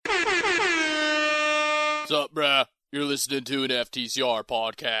What's up, bruh? You're listening to an FTCR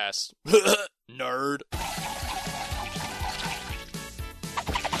podcast. Nerd.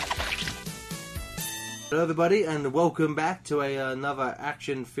 Hello everybody and welcome back to another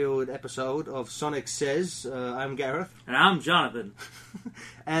action-filled episode of Sonic Says. I'm Gareth. And I'm Jonathan.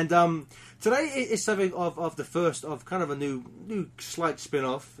 And today is something of the first of kind of a new slight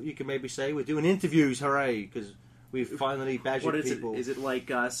spin-off, you can maybe say. We're doing interviews, hooray, because we've finally badgered What is people. it? Is it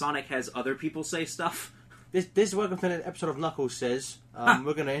like Sonic has other people say stuff? This is welcome to an episode of Knuckles Says.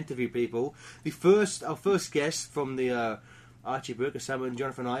 We're going to interview people. Our first guest from the Archie book, Sam and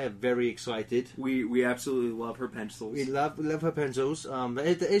Jonathan and I are very excited. We absolutely love her pencils. We love her pencils.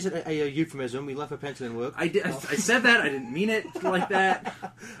 It is a euphemism. We love her penciling work. I said that. I didn't mean it like that.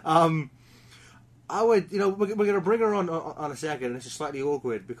 I would, we're going to bring her on a second, and it's slightly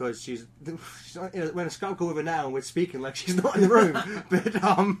awkward because she's not, we're in a Skype call with her now, and we're speaking like she's not in the room. But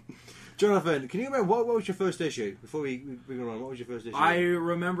Jonathan, can you remember what was your first issue before we bring her on? What was your first issue? I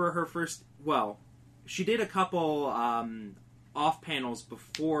remember her first. Well, she did a couple off panels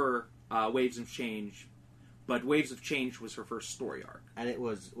before Waves of Change, but Waves of Change was her first story arc, and it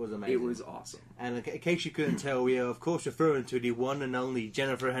was amazing. It was awesome. And in case you couldn't tell, we are of course referring to the one and only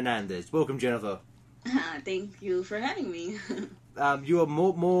Jennifer Hernandez. Welcome, Jennifer. Thank you for having me. You are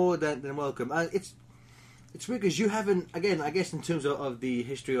more than welcome. It's weird because you haven't, again, I guess in terms of the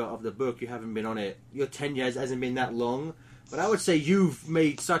history of the book, you haven't been on it. Your tenure hasn't been that long, but I would say you've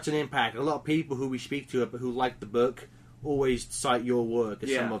made such an impact. A lot of people who we speak to who like the book always cite your work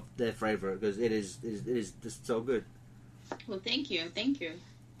as some of their favourite because it is just so good. Well, thank you.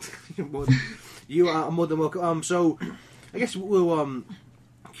 You are more than welcome. So I guess we'll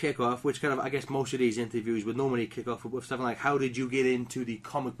kick off, which kind of, I guess most of these interviews would normally kick off with something like, how did you get into the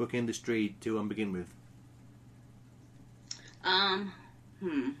comic book industry to begin with?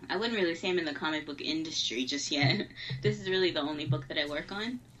 I wouldn't really say I'm in the comic book industry just yet. This is really the only book that I work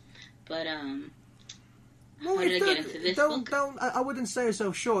on. But, how did I get into this book? I wouldn't say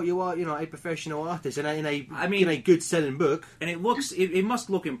yourself short. You are, a professional artist in a good selling book. And it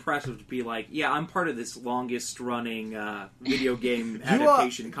must look impressive to be like, yeah, I'm part of this longest running video game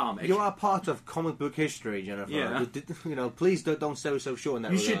adaptation comic. You are part of comic book history, Jennifer. Yeah. Please don't sell yourself short in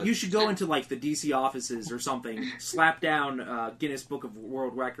that regard. You should go into like the DC offices or something, slap down Guinness Book of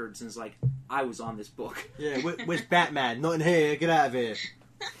World Records, and it's like, I was on this book. Yeah, where's Batman? Not in here. Get out of here.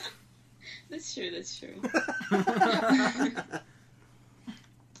 That's true.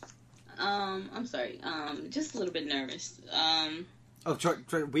 I'm sorry. Just a little bit nervous.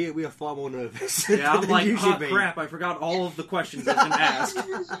 We are far more nervous. Yeah, I'm like, oh crap, I forgot all of the questions I've been asked.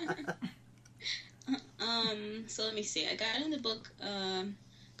 So let me see. I got in the book a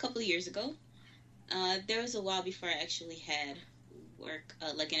couple of years ago. There was a while before I actually had work,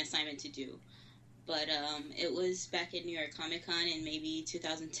 like an assignment to do. But it was back at New York Comic Con in maybe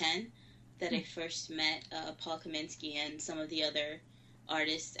 2010. That I first met Paul Kaminsky and some of the other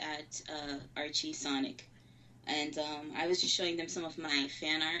artists at Archie Sonic. And I was just showing them some of my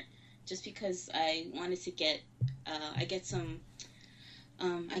fan art just because I wanted to get, I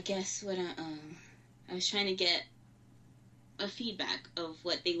was trying to get a feedback of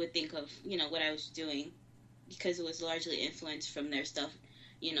what they would think of, what I was doing because it was largely influenced from their stuff,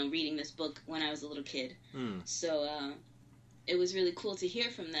 reading this book when I was a little kid. So, it was really cool to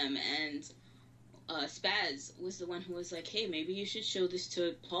hear from them, and Spaz was the one who was like, hey, maybe you should show this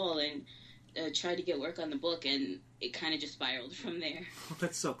to Paul and try to get work on the book, and it kind of just spiraled from there. Oh,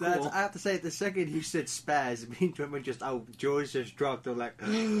 that's so cool. I have to say, the second you said Spaz, me and Trevor just, George just dropped, I'm like,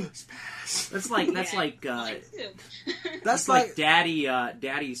 Spaz. That's like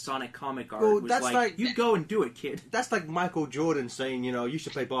Daddy Sonic comic art was like, you go and do it, kid. That's like Michael Jordan saying, you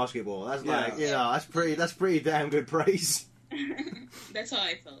should play basketball. That's like, that's pretty damn good praise. That's how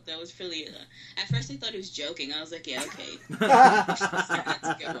I felt. That was really. At first, I thought he was joking. I was like, "Yeah, okay, that's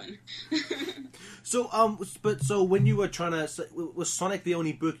a good one." So when you were trying to, was Sonic the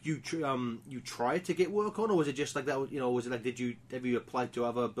only book you tried to get work on, or was it just like that? Was it like have you applied to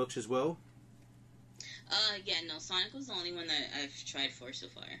other books as well? No, Sonic was the only one that I've tried for so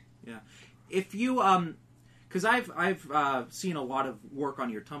far. Yeah, if you because I've seen a lot of work on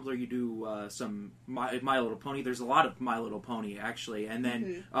your Tumblr. You do some My Little Pony. There's a lot of My Little Pony actually, and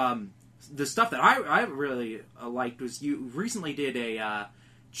then the stuff that I really liked was you recently did a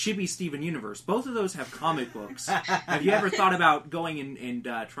Chibi Steven Universe. Both of those have comic books. Have you ever thought about going and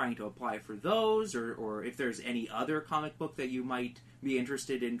trying to apply for those, or if there's any other comic book that you might be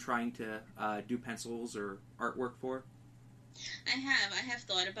interested in trying to do pencils or artwork for? I have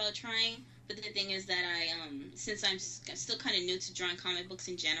thought about trying, but the thing is that since I'm still kind of new to drawing comic books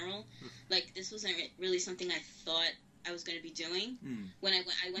in general, like this wasn't really something I thought I was going to be doing when I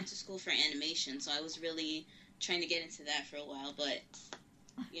went to school for animation. So I was really trying to get into that for a while, but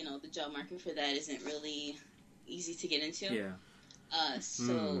the job market for that isn't really easy to get into. Yeah.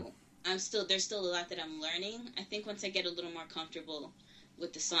 So there's still a lot that I'm learning. I think once I get a little more comfortable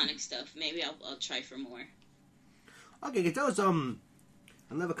with the Sonic stuff, maybe I'll try for more. Okay, that was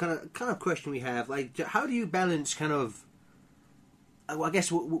another kind of question we have. Like, how do you balance kind of? Well, I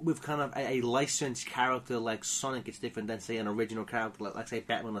guess with kind of a licensed character like Sonic, it's different than say an original character like say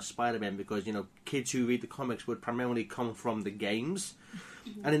Batman or Spider-Man, because kids who read the comics would primarily come from the games,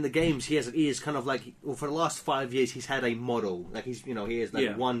 and in the games he is kind of like, well, for the last 5 years he's had a model, like he has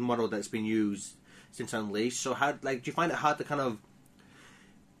like one model that's been used since Unleashed. So how, like, do you find it hard to kind of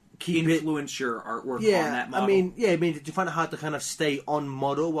influence your artwork on that model? I mean, do you find it hard to kind of stay on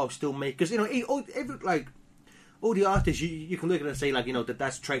model while still make, because all the artists, you can look at it and say, like,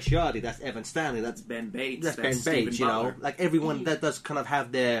 that's Trace Yardy, that's Evan Stanley, that's Ben Bates, that's Ben Bates, like everyone that does kind of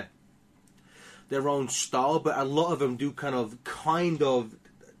have their own style, but a lot of them do kind of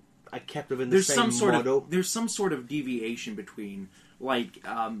I kept within the same model. There's some sort of deviation between, like,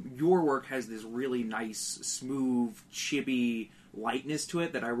 your work has this really nice, smooth, chibi lightness to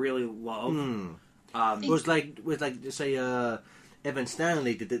it that I really love. It was like say Evan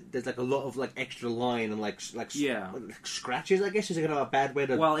Stanley, there's like a lot of like extra line and like scratches, I guess is kind of a bad way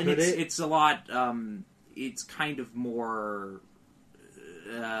to put it. It's a lot. It's kind of more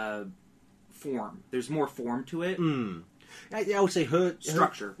form. There's more form to it. I would say her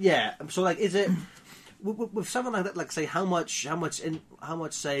structure. Yeah. So like, is it with something like that? Like, say how much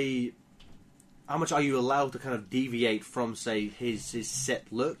are you allowed to kind of deviate from, say, his set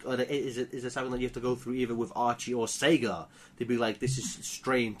look? Or is it something that you have to go through either with Archie or Sega to be like, this is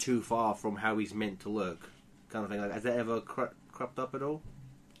straying too far from how he's meant to look, kind of thing? Like, has that ever cropped up at all?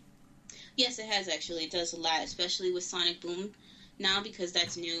 Yes, it has actually. It does a lot, especially with Sonic Boom now, because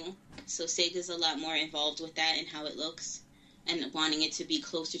that's new. So Sega's a lot more involved with that and how it looks, and wanting it to be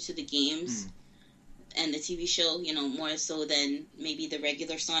closer to the games. And the TV show, more so than maybe the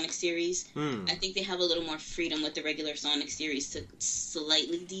regular Sonic series. I think they have a little more freedom with the regular Sonic series to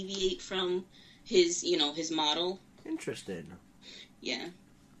slightly deviate from his model. Interesting. Yeah,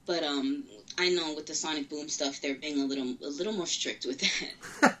 but I know with the Sonic Boom stuff, they're being a little more strict with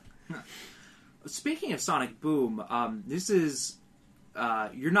that. Speaking of Sonic Boom, this is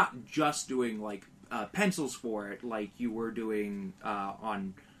you're not just doing like pencils for it, like you were doing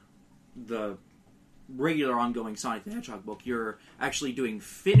on the regular ongoing Sonic the Hedgehog book. You're actually doing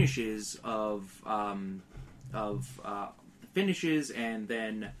finishes of finishes, and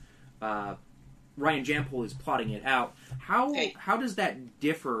then Ryan Jampol is plotting it out. How does that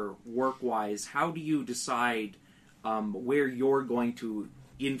differ work wise? How do you decide where you're going to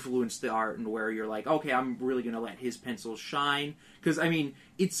influence the art and where you're like, okay, I'm really going to let his pencils shine? Because I mean,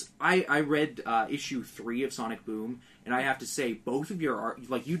 I read issue 3 of Sonic Boom, and I have to say, both of your art,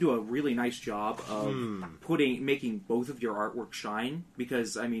 like, you do a really nice job of making both of your artwork shine.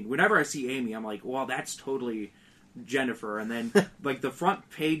 Because I mean, whenever I see Amy, I'm like, well, that's totally Jennifer. And then like the front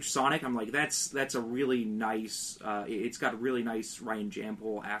page Sonic, I'm like, that's a really nice. It's got really nice Ryan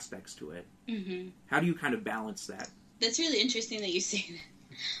Jampol aspects to it. Mm-hmm. How do you kind of balance that? That's really interesting that you say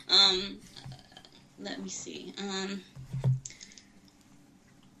that. Let me see.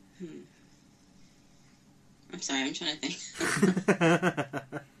 I'm sorry, I'm trying to think.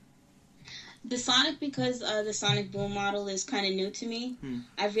 The Sonic, because the Sonic Boom model is kind of new to me,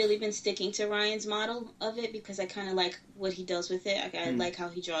 I've really been sticking to Ryan's model of it because I kind of like what he does with it. I like how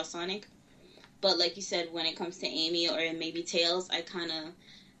he draws Sonic. But like you said, when it comes to Amy or maybe Tails, I kind of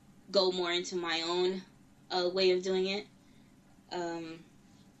go more into my own way of doing it.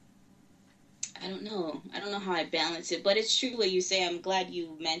 I don't know. I don't know how I balance it, but it's true what you say. I'm glad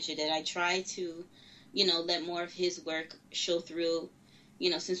you mentioned it. I try to, let more of his work show through.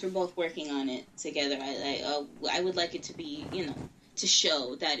 Since we're both working on it together, I would like it to be, to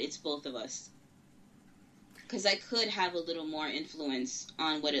show that it's both of us. Because I could have a little more influence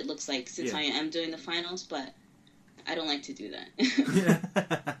on what it looks like since I am doing the finals, but I don't like to do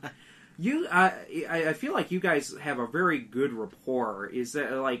that. I feel like you guys have a very good rapport. Is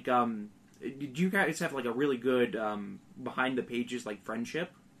that like, do you guys have like a really good behind the pages like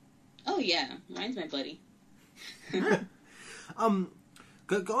friendship? Oh yeah, Ryan's my buddy.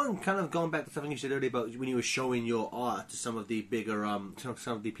 Going back to something you said earlier about when you were showing your art to some of the bigger,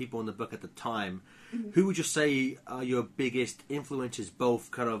 some of the people in the book at the time. Who would you say are your biggest influences,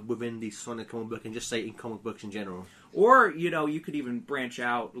 both kind of within the Sonic comic book and just say in comic books in general? Or, you could even branch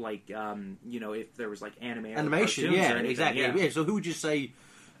out, like, if there was, like, animation, yeah, exactly. Yeah. So who would you say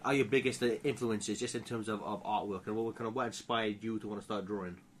are your biggest influences, just in terms of artwork, and what inspired you to want to start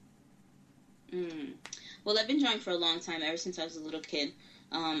drawing? Well, I've been drawing for a long time, ever since I was a little kid.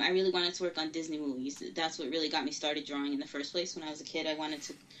 I really wanted to work on Disney movies. That's what really got me started drawing in the first place. When I was a kid, I wanted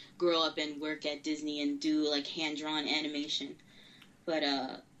to grow up and work at Disney and do, like, hand-drawn animation. But,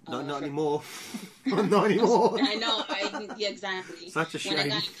 not anymore. Not anymore. I know. Yeah, exactly. Such a shame. When I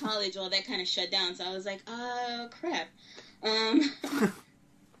got in college, all that kind of shut down. So I was like, crap.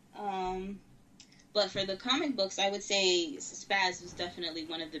 But for the comic books, I would say Spaz was definitely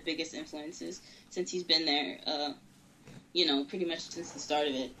one of the biggest influences, since he's been there, pretty much since the start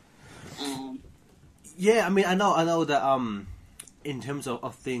of it. Yeah, I mean, I know that, in terms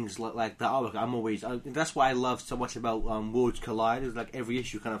of things like the artwork, that's why I love so much about Worlds Collide. Is like every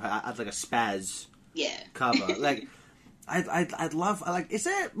issue kind of adds like a Spaz cover. Like, I'd love, is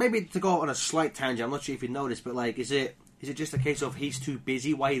there, maybe to go on a slight tangent, I'm not sure if you noticed, but like, is it just a case of he's too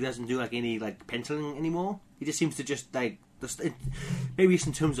busy, why he doesn't do like any like penciling anymore? He just seems to just like, maybe it's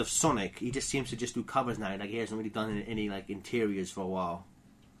in terms of Sonic, he just seems to just do covers now, like he hasn't really done any like interiors for a while.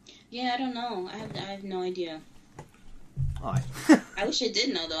 Yeah, I don't know. I have no idea. Alright. I wish I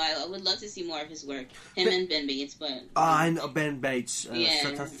did know, though. I would love to see more of his work. Ben Bates, but... I know Ben Bates.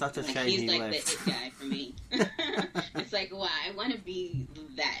 Yeah. Such a shame he's he like left. the it guy for me. It's like, wow, I want to be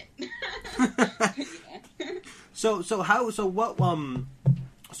that. Yeah. So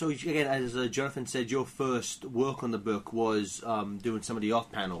again, as Jonathan said, your first work on the book was doing some of the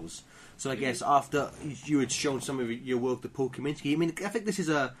off panels. So I guess after you had shown some of your work to Paul Kaminsky, I mean, I think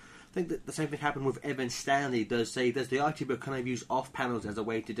that the same thing happened with Evan Stanley. Does the Archie book kind of use off panels as a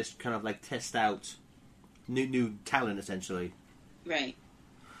way to just kind of like test out new talent, essentially? Right.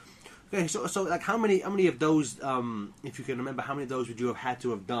 Okay, so like how many of those, if you can remember, how many of those would you have had to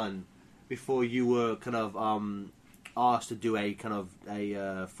have done before you were kind of asked to do a kind of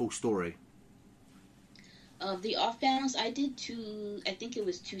a full story? Of the off panels, I did I think it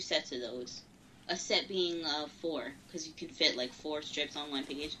was 2 sets of those. A set being 4, because you can fit like 4 strips on one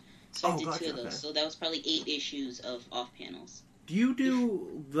page. So I did 2 of those. Okay. So that was probably 8 issues of off panels. Do you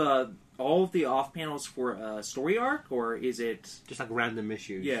do all of the off panels for a story arc, or is it just like random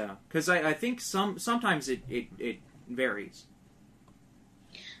issues? Yeah, because I think sometimes it varies.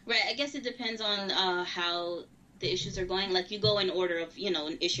 Right. I guess it depends on how the issues are going. Like you go in order of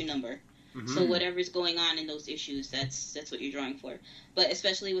an issue number. Mm-hmm. So whatever's going on in those issues, that's what you're drawing for. But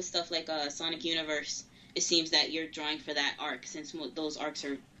especially with stuff like Sonic Universe, it seems that you're drawing for that arc, since those arcs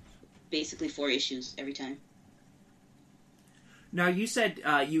are basically 4 issues every time. Now you said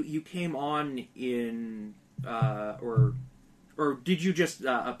you came on in or did you just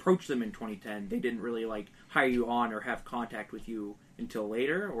approach them in 2010? They didn't really like hire you on or have contact with you until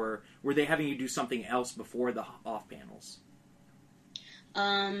later, or were they having you do something else before the off panels?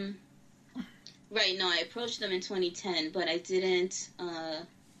 Right, no, I approached them in 2010, but I didn't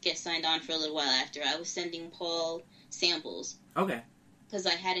get signed on for a little while after. I was sending Paul samples. Okay. Because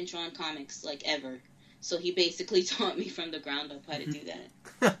I hadn't drawn comics, like, ever. So he basically taught me from the ground up how to do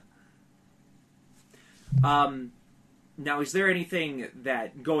that. Now, is there anything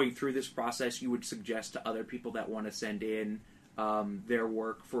that, going through this process, you would suggest to other people that want to send in their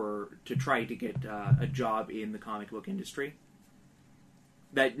work to try to get a job in the comic book industry?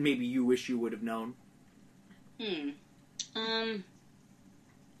 That maybe you wish you would have known?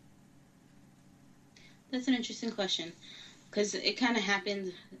 That's an interesting question. Because it kind of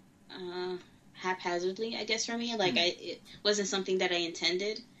happened haphazardly, I guess, for me. Like, it wasn't something that I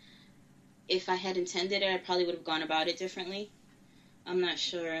intended. If I had intended it, I probably would have gone about it differently. I'm not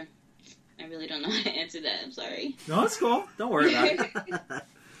sure. I really don't know how to answer that. I'm sorry. No, it's cool. Don't worry about it.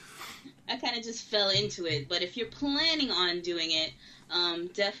 I kind of just fell into it. But if you're planning on doing it,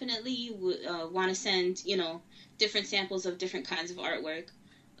 definitely you would want to send, different samples of different kinds of artwork.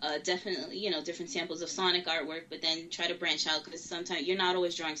 Definitely, different samples of Sonic artwork, but then try to branch out, because sometimes you're not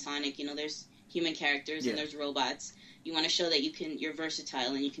always drawing Sonic. There's human characters and there's robots. You want to show that you're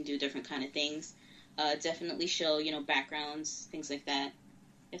versatile and you can do different kind of things. Definitely show, backgrounds, things like that.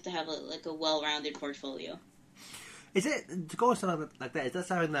 You have to have a well-rounded portfolio. Is it, to go on something like that, is that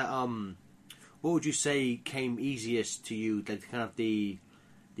something that, what would you say came easiest to you, like kind of the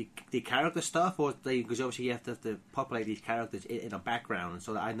character stuff, or because obviously you have to populate these characters in a background,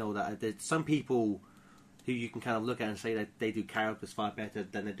 so that I know that some people who you can kind of look at and say that they do characters far better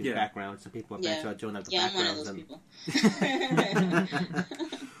than they do backgrounds. Some people are better at doing like the backgrounds. I'm one of those people.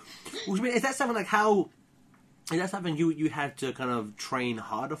 Which, I mean, is that something like how? Is that something you had to kind of train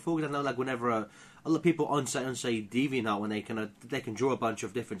harder for? Because I know, like, whenever a lot of people on say DeviantArt, when they can draw a bunch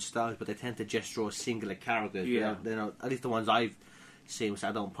of different styles, but they tend to just draw singular characters. Yeah. You know, at least the ones I've seen, which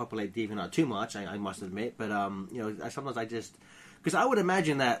I don't populate DeviantArt too much, I must admit. But you know, sometimes I just because I would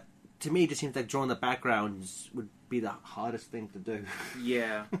imagine that to me, it just seems like drawing the backgrounds would be the hardest thing to do.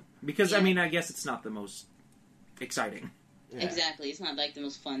 Yeah, because I mean, I guess it's not the most exciting. Yeah. Exactly, it's not like the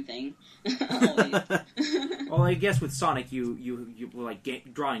most fun thing. Well, I guess with Sonic, you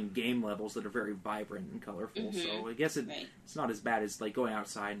like drawing game levels that are very vibrant and colorful. Mm-hmm. So I guess Right. it's not as bad as like going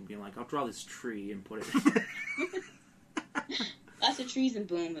outside and being like, I'll draw this tree and put it. Lots of trees and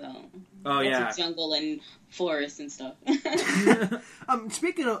Boom, though. Oh, Lots yeah. of jungle and forest and stuff.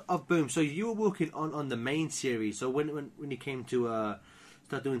 Speaking of Boom, so you were working on the main series. So when you came to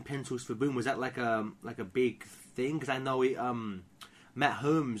start doing pencils for Boom, was that like a big thing? Because I know Matt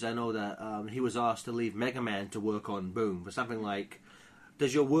Holmes, I know that he was asked to leave Mega Man to work on Boom for something like.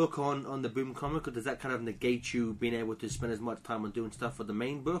 Does your work on the Boom comic, or does that kind of negate you being able to spend as much time on doing stuff for the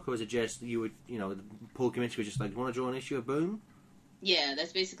main book, or is it just you would Paul Kaminsky was just like, want to draw an issue of Boom? Yeah,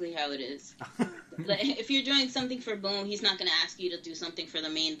 that's basically how it is. Like, if you're doing something for Boom, he's not going to ask you to do something for the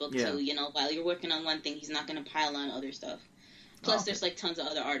main book too. You know, while you're working on one thing, he's not going to pile on other stuff. Plus, there's like tons of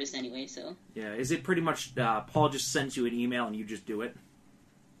other artists anyway. So Yeah, is it pretty much Paul just sends you an email and you just do it?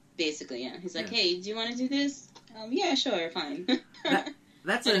 basically, yeah, he's like, "Hey, do you want to do this? Yeah, sure, fine."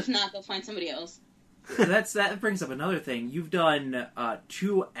 That's and if not, go find somebody else. That brings up another thing. You've done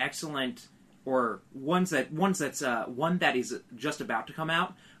two excellent, or one that is just about to come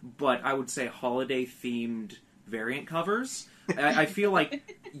out, but I would say holiday themed variant covers. I feel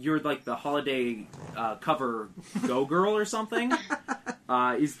like you're like the holiday cover go girl or something.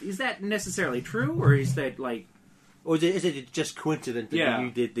 Is that necessarily true, or is that like, or is it just coincident that Yeah.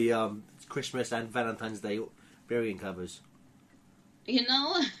 you did the Christmas and Valentine's Day variant covers? You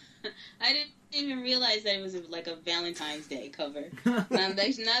know, I didn't even realize that it was like a Valentine's Day cover. Now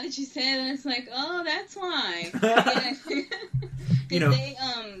that you say that, it's like, oh, that's why. You know.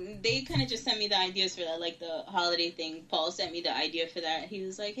 They kind of just sent me the ideas for that, like the holiday thing. Paul sent me the idea for that. He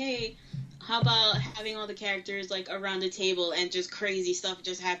was like, hey, how about having all the characters like around the table and just crazy stuff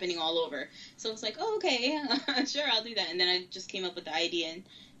just happening all over? So it's like, oh, okay, sure, I'll do that. And then I just came up with the idea and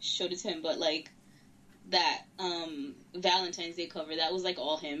showed it to him. But like that Valentine's Day cover, that was like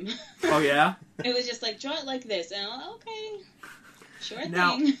all him. oh yeah? It was just like, draw it like this, and okay, sure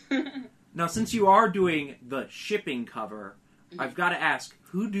Now- thing. Now, since you are doing the shipping cover, I've got to ask,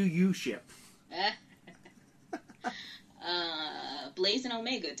 who do you ship? Blaze and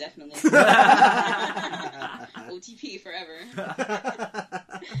Omega, definitely. OTP forever.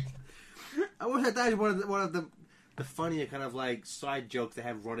 I wish that is one of the funnier kind of like side jokes they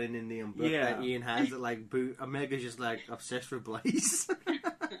have running in the book Yeah. that Ian has. That like Omega's just like obsessed with Blaze.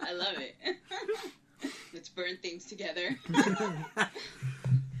 I love it. Let's burn things together.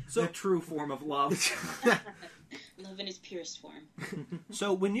 The true form of love. Love in its purest form.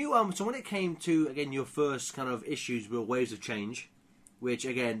 So when you so when it came to again your first kind of issues were Waves of Change, which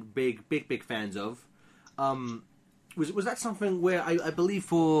again big fans of, was that something where I believe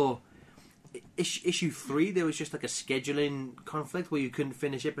for issue 3 there was just like a scheduling conflict where you couldn't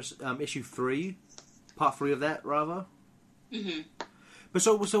finish issue 3, part 3 of that rather. Mm-hmm. But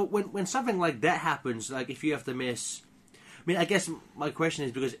so when something like that happens, like if you have to miss. I mean, I guess my question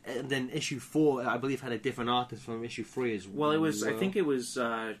is because then issue 4, I believe, had a different artist from issue 3 as well. Well, it was. I think it was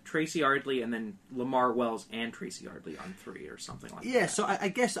Tracy Ardley and then Lamar Wells and Tracy Ardley on 3 or something like that. Yeah, so I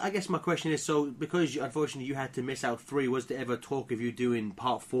guess my question is, so because unfortunately you had to miss out 3, was there ever talk of you doing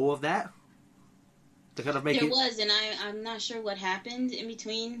part 4 of that? To kind of make There it... was, and I'm not sure what happened in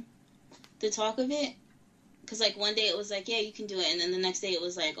between the talk of it. Because, like, one day it was like, yeah, you can do it. And then the next day it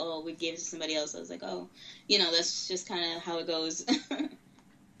was like, oh, we gave it to somebody else. I was like, oh, that's just kind of how it goes.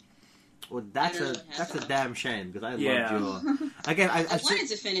 Well, that's I don't a know what happened. damn shame, because I Yeah. loved your... Again, I I wanted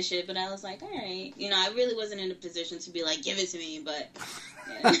to finish it, but I was like, all right. I really wasn't in a position to be like, give it to me, but...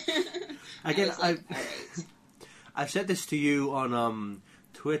 Yeah. Again, I was like, all right. I've said this to you on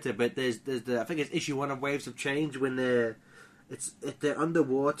Twitter, but there's I think it's issue 1 of Waves of Change when they're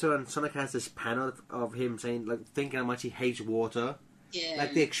underwater and Sonic has this panel of him saying, like, thinking how much he hates water. Yeah.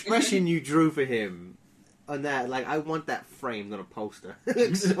 Like, the expression you drew for him on that, like, I want that framed on a poster. It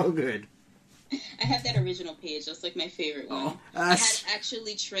looks so good. I have that original page. That's like my favorite one. Oh. I had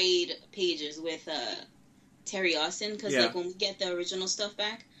actually trade pages with Terry Austin because like when we get the original stuff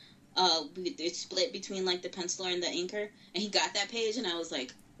back, It's split between like the penciler and the inker, and he got that page, and I was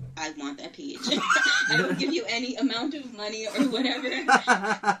like, I want that page. I will give you any amount of money or whatever.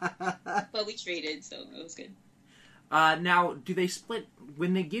 But we traded, so it was good. Now, do they split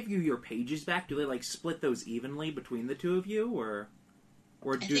when they give you your pages back? Do they like split those evenly between the two of you, or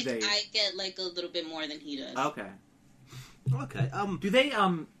do they? I get like a little bit more than he does. Okay. Okay. Do they?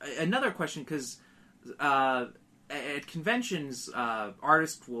 Another question, because at conventions,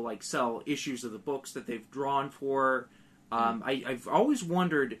 artists will like sell issues of the books that they've drawn for. I've always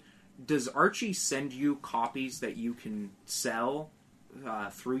wondered, does Archie send you copies that you can sell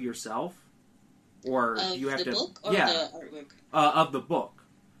through yourself, or Of do you have the to? book or yeah, the artwork? Of the book.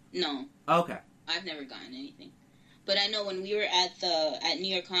 No, Okay. I've never gotten anything. But I know when we were at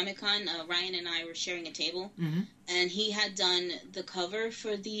New York Comic Con, Ryan and I were sharing a table, and he had done the cover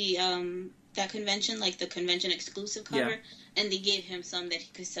for the that convention, like the convention exclusive cover, and they gave him some that he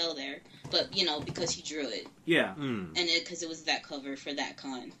could sell there. But because he drew it, and because it was that cover for that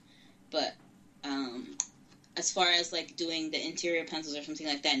con. But as far as like doing the interior pencils or something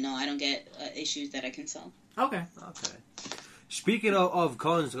like that, no, I don't get issues that I can sell. Okay. Speaking of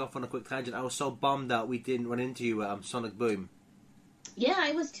cons, to go off on a quick tangent, I was so bummed that we didn't run into you at Sonic Boom. Yeah,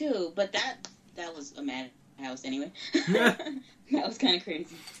 I was too, but that was a madhouse anyway. That was kind of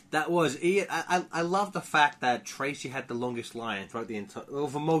crazy. That was Ian. I love the fact that Tracy had the longest line throughout the entire,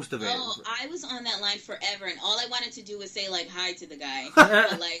 for most of it. Oh, I was on that line forever, and all I wanted to do was say like hi to the guy.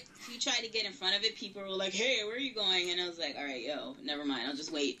 But like, if you try to get in front of it, people were like, "Hey, where are you going?" And I was like, "All right, never mind. I'll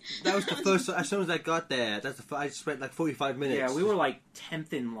just wait." That was the first. As soon as I got there, I spent like 45 minutes. Yeah, we were like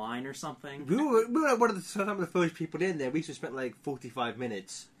 10th in line or something. We were like some of the first people in there. We just spent like 45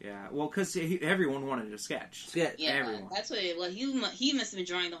 minutes. Yeah, well, because everyone wanted to sketch. Yeah, everyone. That's what it was. He must have been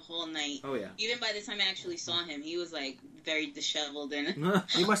drawing the whole night. Oh yeah. Even by the time I actually saw him, he was like very disheveled and.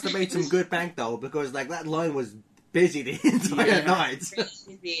 He must have made some good bank though, because like that line was busy the entire night.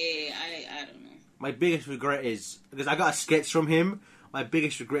 Crazy. I don't know. My biggest regret is because I got a sketch from him. My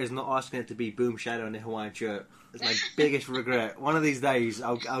biggest regret is not asking it to be Boom Shadow in a Hawaiian shirt. It's my biggest regret. One of these days,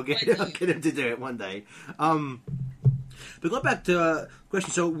 I'll get him to do it one day. But going back to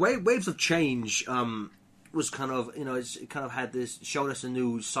question, so Waves of Change was kind of it kind of had this showed us a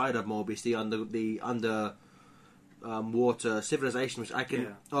new side of Mobius, the water civilization, which I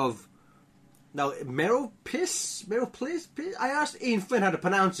can of. Now, Meryl Piss? I asked Ian Flynn how to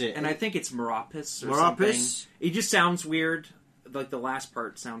pronounce it. And I think it's Meropis or Meropis? something. It just sounds weird. Like, the last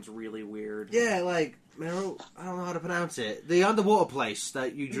part sounds really weird. Yeah, like, Meryl, I don't know how to pronounce it. The underwater place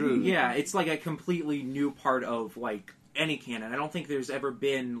that you drew. Yeah, it's like a completely new part of, like, any canon. I don't think there's ever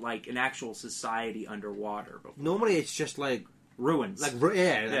been, like, an actual society underwater before. Normally it's just, like... Ruins. Like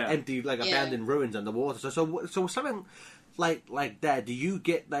empty, like, abandoned ruins underwater. So something... Like that. Do you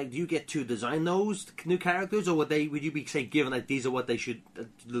get to design those new characters, or would you be given like these are what they should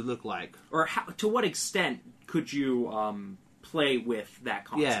look like, or to what extent could you play with that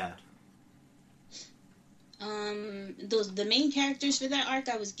concept? The main characters for that arc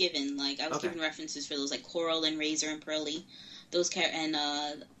I was given given references for those like Coral and Razor and Pearly, those and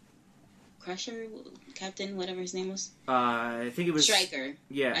Crusher, Captain, whatever his name was. I think it was Striker.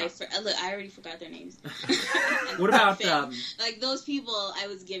 Yeah. I already forgot their names. What about like those people? I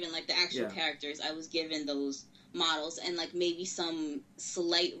was given like the actual characters. I was given those models and like maybe some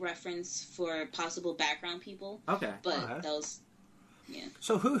slight reference for possible background people. Okay. But those,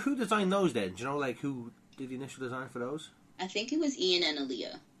 So who designed those then? Do you know like who did the initial design for those? I think it was Ian and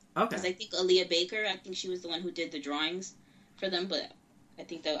Aaliyah. Okay. Because I think Aaliyah Baker. I think she was the one who did the drawings for them, but. I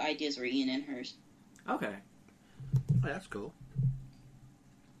think the ideas were Ian and hers. Okay. Oh, that's cool.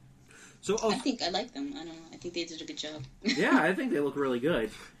 So I think I like them. I don't know. I think they did a good job. Yeah, I think they look really good.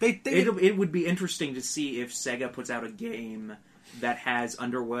 It would be interesting to see if Sega puts out a game that has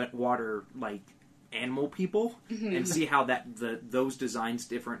underwater like animal people and see how those designs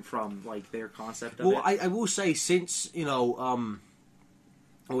different from like their concept of it. Well, I will say since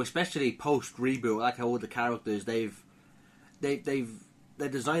especially post reboot, like how all the characters they're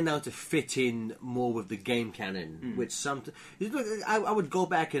designed now to fit in more with the game canon, which I would go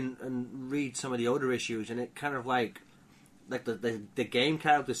back and read some of the older issues, and it kind of like the game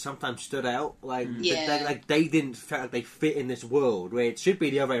characters sometimes stood out, like they didn't feel like they fit in this world where it should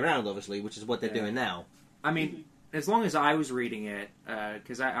be the other way around, obviously, which is what they're doing now. I mean, as long as I was reading it,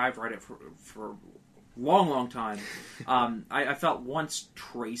 because I've read it for a long time, I felt once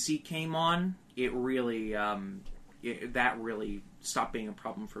Tracy came on, it really that really stopped being a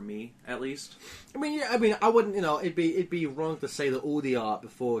problem for me, at least. I mean, I wouldn't, it'd be wrong to say that all the art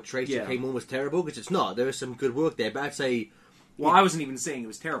before Tracy came on was terrible, because it's not. There is some good work there, but I'd say, Well, I wasn't even saying it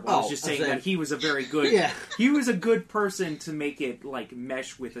was terrible. I was just saying that he was a very good. Yeah. He was a good person to make it like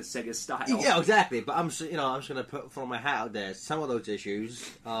mesh with a Sega style. Yeah, exactly. But I'm just gonna throw my hat out there. Some of those issues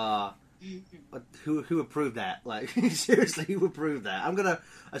are. Who approved that? Like, seriously, who approved that? I'm gonna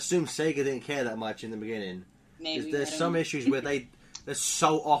assume Sega didn't care that much in the beginning. Maybe There's some issues where they're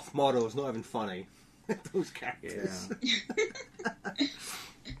so off model, it's not even funny. Those characters. Yeah.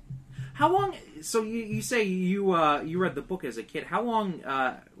 How long? So you say you read the book as a kid. How long?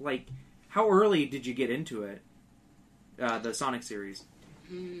 How early did you get into it? The Sonic series.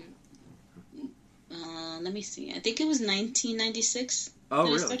 Let me see. I think it was 1996 Oh, that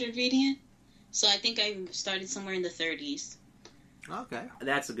really? I started reading it. So I think I started somewhere in the 30s. Okay.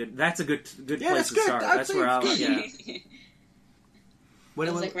 That's a good place that's to good. start. I'd That's say where I it's was. good. Yeah.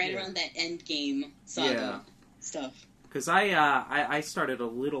 It was like right around that end game saga stuff. Because I started a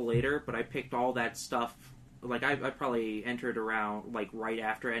little later, but I picked all that stuff. Like I probably entered around like right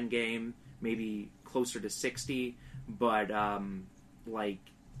after Endgame, maybe closer to 60. But like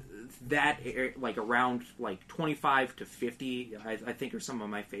that, like around like 25 to 50, I think are some of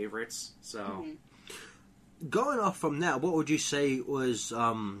my favorites. So Going off from that, what would you say was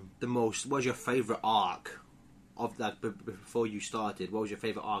what was your favorite arc of that before you started? What was your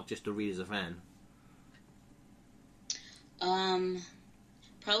favorite arc just to read as a fan?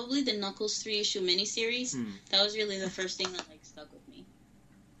 Probably the Knuckles 3-issue miniseries. That was really the first thing that like stuck with me.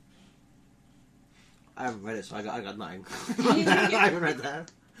 I haven't read it, so I got nothing. I haven't read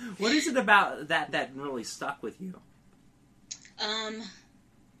that. what is it about that really stuck with you? I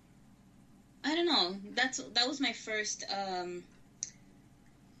don't know. That was my first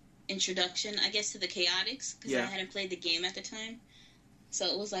introduction, I guess, to the Chaotix, because I hadn't played the game at the time. So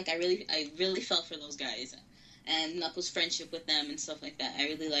it was like I really felt for those guys, and Knuckles' friendship with them and stuff like that. I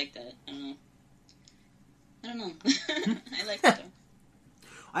really liked that. I don't know. I liked it though.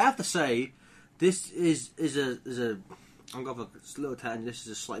 I have to say, this is a. I'm going for a little tangent. This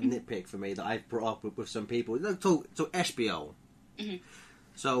is a slight nitpick for me that I've brought up with some people. So SBO.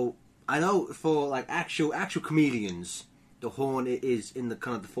 So I know for like actual comedians, the horn is in the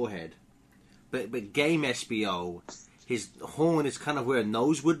kind of the forehead, but game SBO, his horn is kind of where a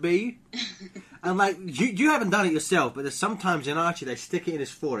nose would be. And like you haven't done it yourself, but there's sometimes in Archie they stick it in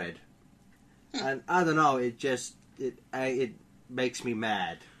his forehead, and I don't know. It makes me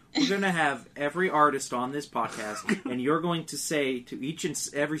mad. We're going to have every artist on this podcast, and you're going to say to each and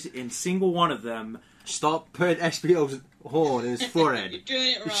every single one of them, "Stop putting SBO's horn in his forehead." You're doing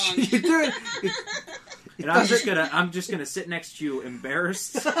it wrong. You're doing it. and I'm just gonna sit next to you,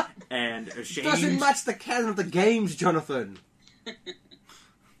 embarrassed and ashamed. Doesn't match the canon of the games, Jonathan.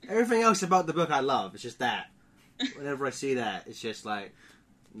 Everything else about the book I love. It's just that. Whenever I see that, it's just like,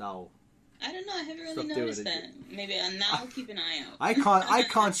 no. I don't know. I haven't really Stop noticed doing that. Maybe now I'll keep an eye out. I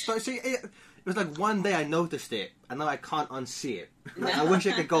can't start. See, it was like one day I noticed it, and now I can't unsee it. Like, I wish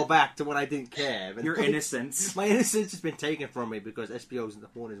I could go back to when I didn't care. But Your innocence. My innocence has been taken from me because SBO's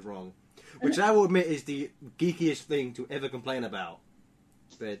horn is wrong. Which I will admit is the geekiest thing to ever complain about.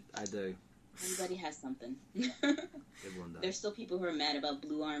 But I do. Everybody has something. Everyone does. There's still people who are mad about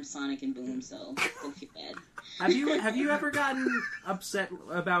Blue Arm, Sonic, and Boom, so don't feel bad. Have you ever gotten upset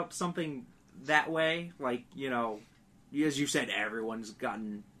about something that way? Like, you know, as you said, everyone's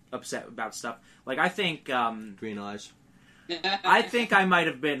gotten upset about stuff. Like, I think Green eyes. I think I might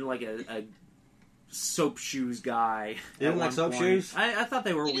have been like a soap shoes guy. You didn't like soap shoes? I thought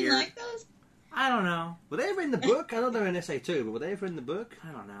they were You weird. didn't like those? I don't know. Were they ever in the book? I know they were in SA2, but were they ever in the book?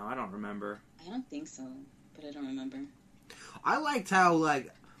 I don't know. I don't remember. I don't think so, but I don't remember. I liked how, like,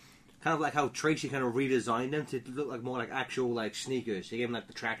 kind of like how Tracy kind of redesigned them to look like more like actual, like, sneakers. He gave them, like,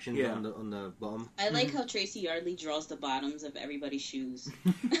 the tractions on the bottom. I like how Tracy Yardley draws the bottoms of everybody's shoes.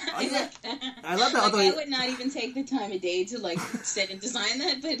 I like that. I love that. Like, although I would not even take the time of day to, like, sit and design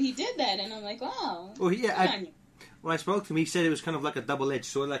that, but he did that, and I'm like, wow. Well, yeah, good on you. when I spoke to him, he said it was kind of like a double-edged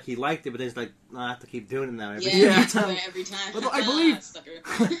sword. Like, he liked it, but then he's like, no, I have to keep doing it now. Yeah, every time. But I believe, Sucker.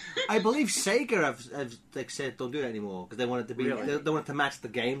 I believe Sega have like said don't do it anymore because they want it to be Really? they want it to match the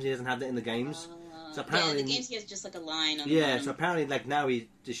games. He doesn't have that in the games. So apparently, yeah, the games he has just like a line on the bottom. so apparently, like now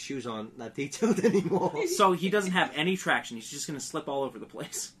his shoes aren't that detailed anymore. So he doesn't have any traction. He's just going to slip all over the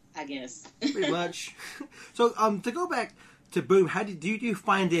place. I guess. Pretty much. So to go back to Boom, how do you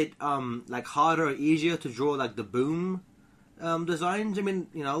find it like harder or easier to draw like the Boom designs? I mean,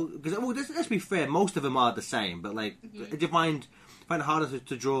 you know, because let's be fair, most of them are the same. But like, do you find it harder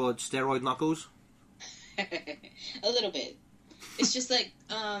to draw steroid Knuckles? A little bit. It's just like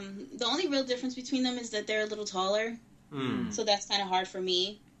the only real difference between them is that they're a little taller, so that's kind of hard for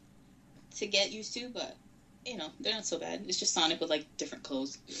me to get used to. But you know, they're not so bad. It's just Sonic with like different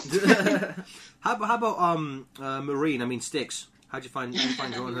clothes. How about Marine? I mean Styx. How'd you find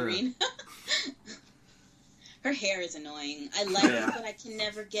drawing her? Marine. Her hair is annoying. I like it, but I can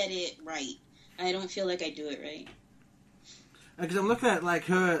never get it right. I don't feel like I do it right. Because I'm looking at like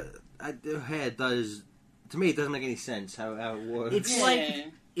her hair does. To me, it doesn't make any sense how it works.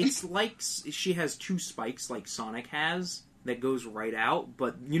 It's like she has two spikes like Sonic has that goes right out,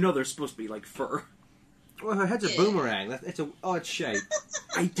 but you know they're supposed to be like fur. Well, her head's a boomerang. It's an odd shape.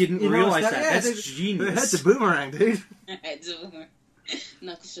 I didn't realize that. Yeah, that's genius. Her head's a boomerang, dude. Her head's a boomerang.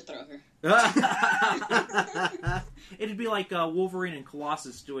 Knuckles should throw her. It'd be like Wolverine and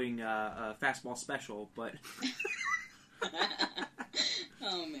Colossus doing a fastball special, but...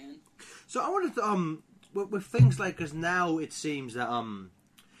 Oh, man. So I wanted to, with things like, because now it seems that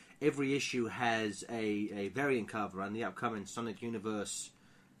every issue has a variant cover, and the upcoming Sonic Universe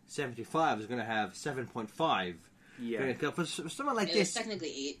 75 is going to have 7.5. Yeah. For something like It's this,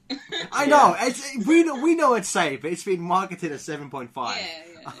 technically 8. I know. We know it's safe, but it's been marketed as 7.5.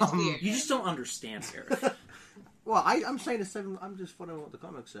 Yeah, it's weird. You just don't understand, Gareth. Well, I'm saying a 7. I'm just following what the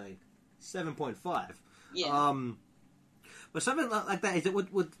comics say. 7.5. Yeah. But something like that, is it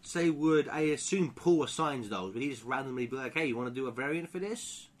would I assume Paul assigns those? Would he just randomly be like, hey, you want to do a variant for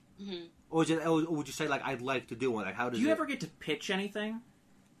this? Mm-hmm. Or would you say, like, I'd like to do one? Like, how does Do you ever get to pitch anything?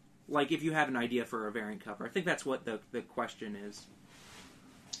 Like, if you have an idea for a variant cover. I think that's what the question is.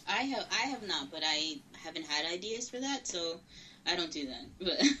 I have not, but I haven't had ideas for that, so I don't do that.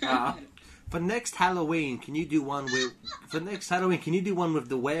 But For next Halloween, can you do one with... the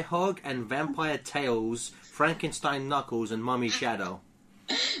Werehog and Vampire Tails, Frankenstein Knuckles, and Mummy Shadow?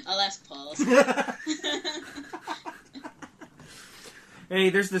 I'll ask Paul. Hey,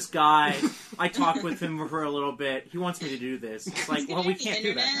 there's this guy. I talked with him for a little bit. He wants me to do this. It's like, well, we can't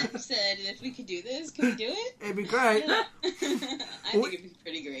do that. Internet said if we could do this, can we do it? It'd be great. I think it'd be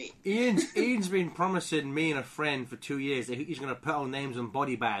pretty great. Ian's been promising me and a friend for 2 years that he's going to put our names on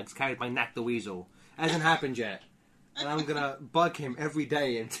body bags carried by Knack the Weasel. Hasn't happened yet. And I'm going to bug him every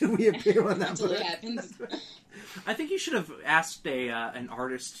day until we appear on that Until book. it happens. I think you should have asked an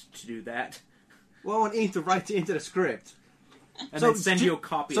artist to do that. Well, I want Ian to write it into the script. And then send you a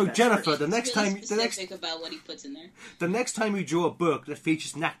copy So of that Jennifer, script. the next really time... specific about what he puts in there. The next time you draw a book that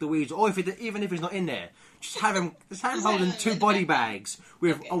features Knack the Weasel, or even if he's not in there, just have him holding two body bags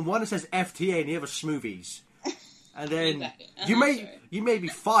with on one that says FTA and the other Smoothies. And then you may be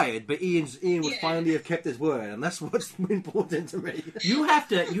fired, but Ian would finally have kept his word, and that's what's important to me. You have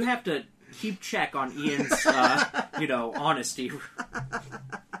to keep check on Ian's honesty.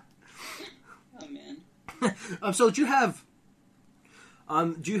 Oh man. So do you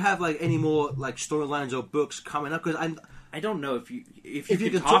have like any more like storylines or books coming up? Because I don't know if you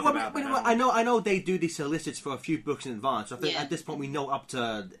can talk about that. I know they do these solicits for a few books in advance. So I think at this point we know up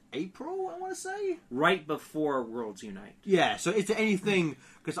to April, I want to say, right before Worlds Unite. Yeah. So is there anything?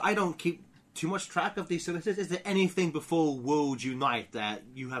 Because I don't keep too much track of these solicits. Is there anything before Worlds Unite that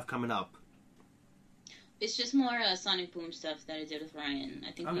you have coming up? It's just more Sonic Boom stuff that I did with Ryan.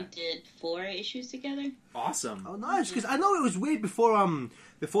 I think we did 4 issues together. Awesome. Oh, nice. Because I know it was weird before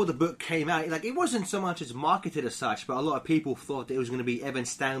the book came out. Like, it wasn't so much as marketed as such, but a lot of people thought that it was going to be Evan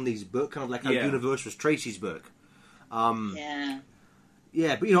Stanley's book, kind of like how Universe was Tracy's book. Yeah,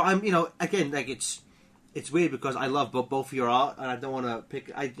 but again, like it's weird because I love both of your art, and I don't want to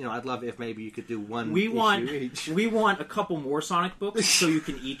pick. I'd love it if maybe you could do one. We want each. We want a couple more Sonic books so you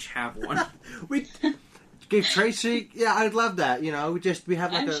can each have one. We give Tracy. Yeah, I'd love that. We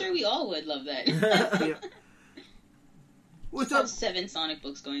have like I'm sure we all would love that. What's have up? 7 Sonic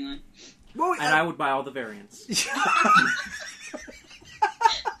books going on. Well, And I would buy all the variants.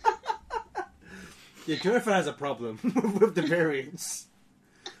 Yeah, Jennifer has a problem with the variants.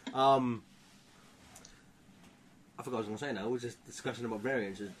 I forgot what I was going to say now. We were just discussing about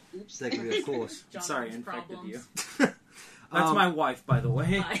variants. Oops. Taking me, of course. Sorry, I Jonathan's infected you. problems. That's my wife, by the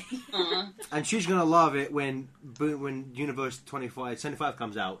way. Hi. And she's going to love it when Universe 75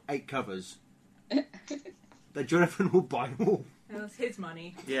 comes out. 8 covers. That Jonathan will buy more. That was his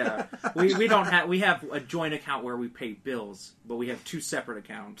money. Yeah, we don't have. We have a joint account where we pay bills, but we have 2 separate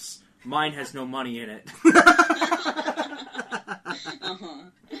accounts. Mine has no money in it. Uh-huh.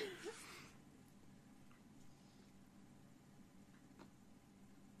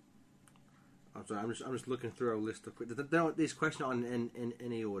 I'm sorry. I'm just looking through our list of these questions aren't in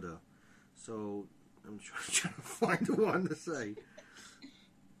any order, so I'm trying to find one to say.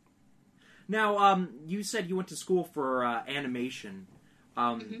 Now, you said you went to school for animation.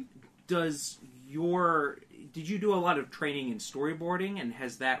 Mm-hmm. Does your did you do a lot of training in storyboarding, and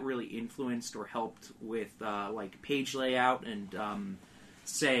has that really influenced or helped with like page layout and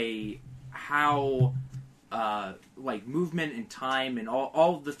say how like movement and time and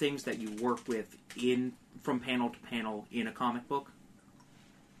all of the things that you work with from panel to panel in a comic book?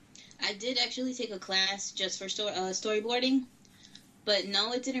 I did actually take a class just for storyboarding, but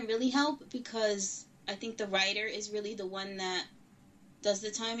no, it didn't really help because I think the writer is really the one that does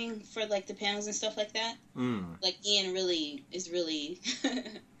the timing for like the panels and stuff like that. Like Ian is really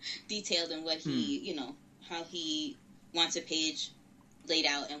detailed in what he, how he wants a page laid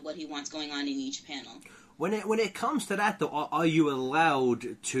out and what he wants going on in each panel. When it comes to that, though, are you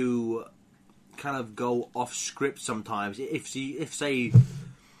allowed to kind of go off script sometimes? If say,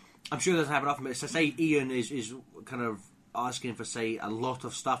 I'm sure it doesn't happen often, but say Ian is kind of asking for, say, a lot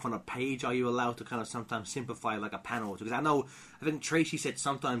of stuff on a page, are you allowed to kind of sometimes simplify like a panel? Because I think Tracy said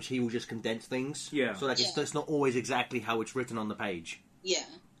sometimes he will just condense things. Yeah. So it's not always exactly how it's written on the page. Yeah.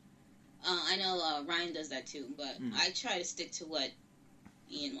 I know Ryan does that too, but I try to stick to what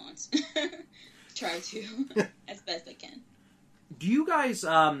Ian wants. Try to, as best I can. Do you guys,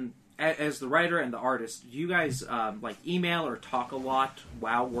 as the writer and the artist, do you guys like email or talk a lot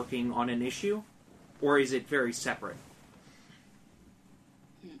while working on an issue? Or is it very separate?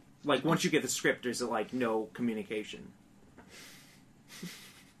 Like, once you get the script, is it, like, no communication?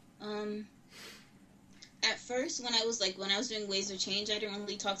 At first, when I was doing Ways of Change, I didn't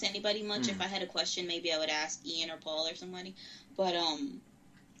really talk to anybody much. If I had a question, maybe I would ask Ian or Paul or somebody. But,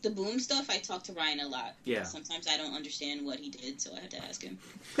 the Boom stuff, I talked to Ryan a lot. Yeah. Sometimes I don't understand what he did, so I had to ask him.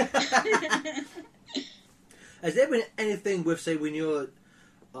 Has there been anything with, say, when you're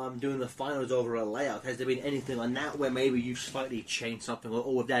doing the finals over a layout, has there been anything on that where maybe you slightly changed something,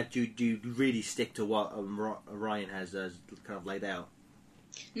 or with that, do you really stick to what Ryan has kind of laid out?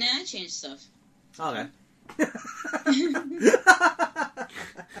 Nah, I changed stuff. Okay.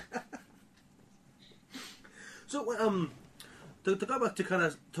 So, to go back to kind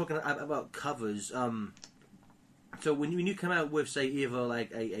of talking about covers, so when you come out with, say, either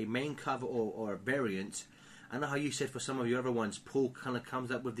like a main cover or a variant, I know how you said for some of your other ones, Paul kind of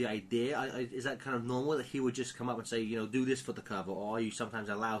comes up with the idea. Is that kind of normal that he would just come up and say, do this for the cover, or are you sometimes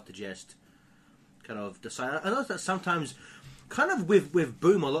allowed to just kind of decide? I know that sometimes, kind of with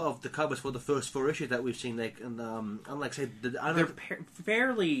Boom, a lot of the covers for the first 4 issues that we've seen, like, and unlike say, they're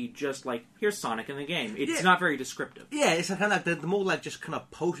fairly just like, here's Sonic in the game. It's not very descriptive. Yeah, it's kind of like the more like just kind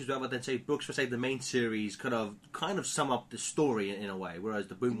of posters rather than say books for say the main series kind of sum up the story in a way. Whereas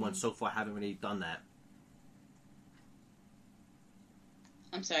the Boom ones so far haven't really done that.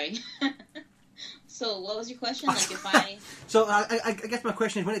 I'm sorry. So, what was your question? Like, if I... So, I guess my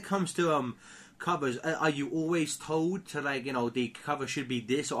question is, when it comes to covers, are you always told to, like, the cover should be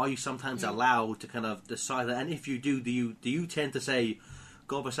this, or are you sometimes allowed to kind of decide that? And if you do you tend to say,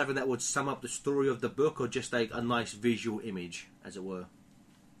 go for something that would sum up the story of the book, or just, like, a nice visual image, as it were?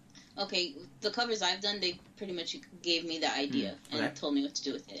 Okay, the covers I've done, they pretty much gave me the idea and told me what to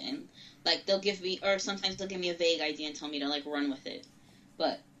do with it. And, like, they'll give me, or sometimes they'll give me a vague idea and tell me to, like, run with it.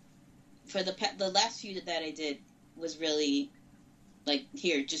 But for the last few that I did was really like,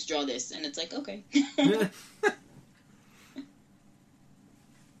 here, just draw this, and it's like, okay.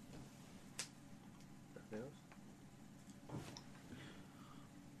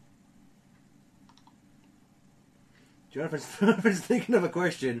 Jonathan's thinking of a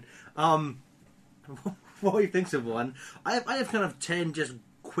question. While he thinks of one, I have kind of 10 just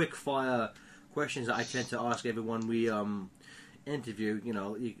quick fire questions that I tend to ask everyone we interview.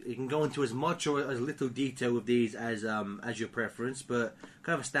 You can go into as much or as little detail with these as your preference, but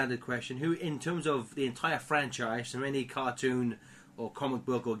kind of a standard question. Who, in terms of the entire franchise, from any cartoon or comic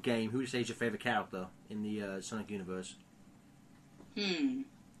book or game, who would you say is your favorite character in the Sonic universe?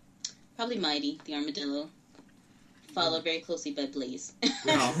 Probably Mighty, the armadillo. Followed very closely by Blaze.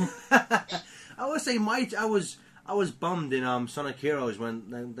 I would say Mighty. I was bummed in Sonic Heroes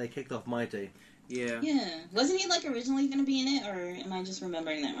when they kicked off Mighty. Yeah. Wasn't he like originally going to be in it, or am I just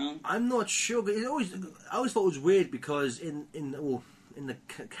remembering that wrong? I'm not sure. I always thought it was weird because in the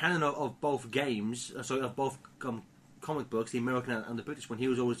canon of both games, of both comic books, the American and the British one, he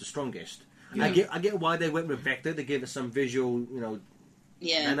was always the strongest. Yeah. I get why they went with Vector. They gave us some visual,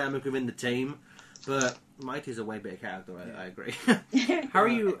 dynamic within the team. But Mighty's a way better character. I agree. How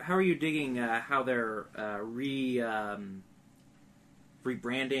are you digging how they're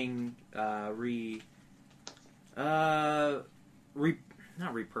rebranding, not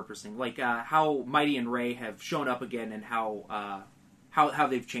repurposing, like how Mighty and Ray have shown up again, and how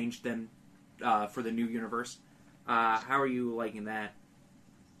they've changed them for the new universe? How are you liking that?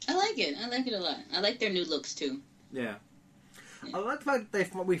 I like it. I like it a lot. I like their new looks too. Yeah. I like the fact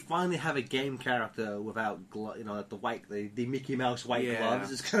that we finally have a game character without, like the Mickey Mouse white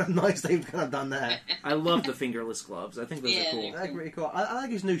gloves. It's kind of nice they've kind of done that. I love the fingerless gloves. I think those are cool. That's pretty cool. I like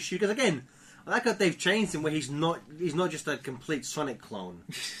his new shoe because again, I like that they've changed him where he's not just a complete Sonic clone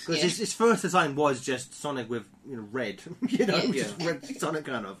because his first design was just Sonic with red, just red Sonic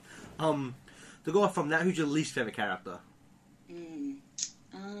kind of. To go off from that, who's your least favorite character?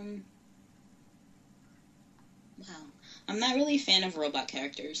 Wow. I'm not really a fan of robot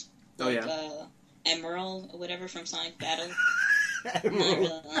characters. Oh, like, yeah? Emerald or whatever from Sonic Battle. Emerald. Not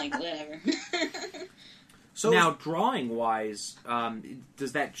really, like, whatever. So now, drawing-wise,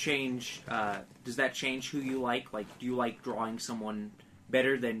 does that change? Does that change who you like? Like, do you like drawing someone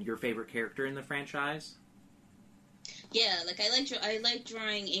better than your favorite character in the franchise? Yeah, like I like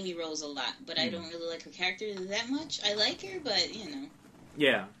drawing Amy Rose a lot, but I don't really like her character that much. I like her, but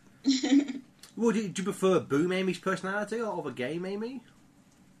Yeah. Well, do you prefer Boom Amy's personality or over Game Amy?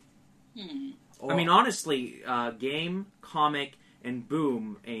 I mean, honestly, Game, Comic, and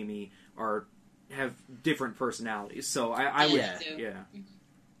Boom Amy have different personalities, so I would, yeah.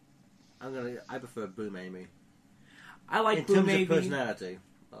 I prefer Boom Amy. I like in Boom terms Amy. of personality.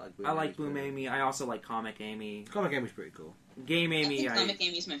 I like Boom Amy. I also like Comic Amy. Comic Amy's pretty cool. Game Amy. I think Comic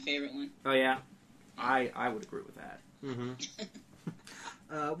Amy's my favorite one. Oh yeah, I would agree with that. Mm-hmm.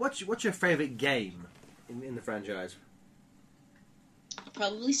 What's your favorite game in the franchise?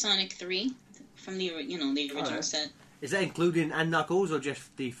 Probably Sonic 3 from the original set. Is that including and Knuckles or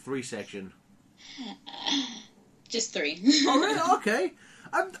just the 3 section? Just 3. Oh really? Okay.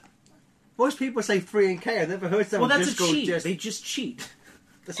 Most people say 3 and K. I've never heard someone Well, that's just a go cheat. They just cheat.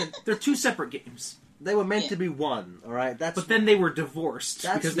 They're two separate games. They were meant to be one. All right. But then they were divorced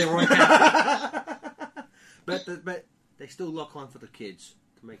because they were unhappy. but they still lock on for the kids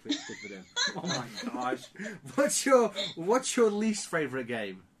to make things good for them. Oh my gosh. What's your least favorite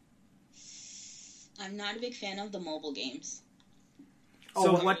game? I'm not a big fan of the mobile games.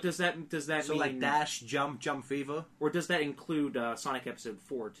 So what does that So mean? like Dash, Jump Fever, or does that include Sonic Episode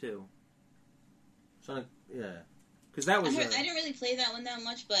 4 too? Sonic, yeah. Because that was I didn't really play that one that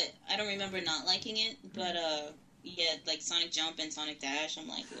much, but I don't remember not liking it. But yeah, like Sonic Jump and Sonic Dash, I'm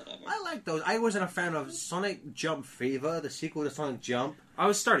like, whatever. I like those. I wasn't a fan of Sonic Jump Fever, the sequel to Sonic Jump. I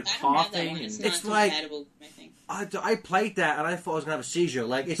started coughing. It's like compatible, I think. I played that and I thought I was gonna have a seizure.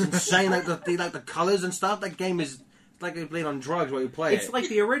 Like it's insane. like the colors and stuff. That game is like you're playing on drugs while you play It's like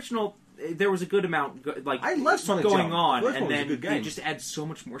the original. There was a good amount, I love Sonic going Jump. on, First and one was a then good they game. just add so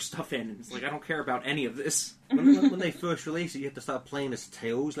much more stuff in. It's like I don't care about any of this. when they first released it, you have to start playing as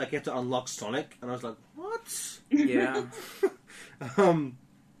Tails. Like you have to unlock Sonic, and I was like, what? Yeah. What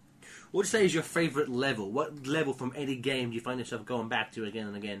would you say is your favourite level? What level from any game do you find yourself going back to again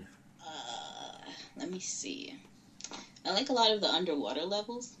and again? Let me see. I like a lot of the underwater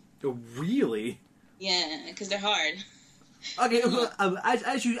levels. Oh, really? Yeah, because they're hard. Okay,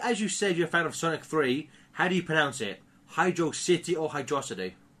 as you said, you're a fan of Sonic 3. How do you pronounce it? Hydro City or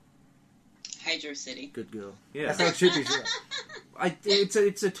Hydrocity? Hydro City. Good girl. Yeah. That's how it should be.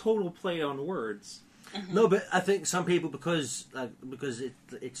 It's a total play on words. No, but I think some people because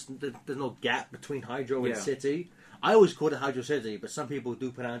it's there's no gap between Hydro and City. I always call it Hydro City, but some people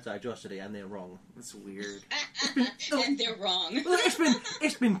do pronounce it Hydrocity and they're wrong. That's weird. And they're wrong. Well,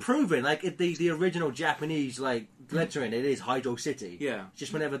 it's been proven. Like the original Japanese lettering, it is Hydro City. Yeah.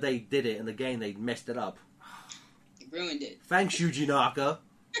 Just whenever they did it in the game, they messed it up. Ruined it. Thanks, Yuji Naka.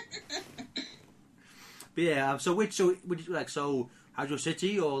 But yeah, so would you like Hydro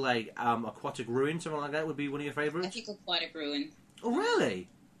City or Aquatic Ruin, something like that would be one of your favorites? I think Aquatic Ruin. Oh really?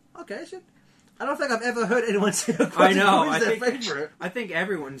 Okay, so I don't think I've ever heard anyone say Aquatic I know. Ruin's their favorite. I think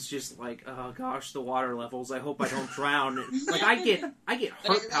everyone's just like, oh gosh, the water levels. I hope I don't drown. Like I get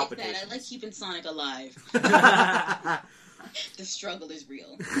heart palpitations. That. I like keeping Sonic alive. The struggle is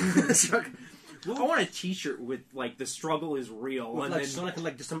real. Well, I want a T-shirt with the struggle is real, with, and then Sonic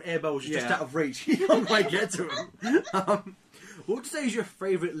and just some air bubbles just Yeah. out of reach. You don't quite get to him. What would you say is your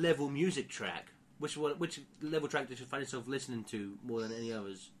favourite level music track? Which level track did you find yourself listening to more than any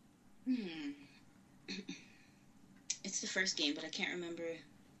others? It's the first game, but I can't remember.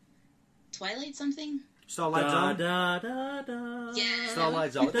 Twilight something? Starlight da, Zone? da, da, da. Yeah.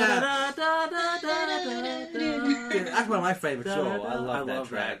 Starlight Zone. Da, da, da, da, da, da. Yeah, that's one of my favourites as well. I love that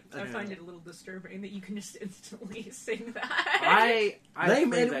track. I find it a little disturbing that you can just instantly sing that. I They played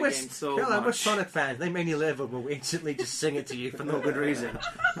made that we're, game so we're much. Sonic fans. They made me live and will instantly just sing it to you for no good reason.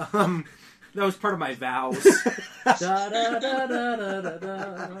 That was part of my vows. Da, da, da, da, da, da,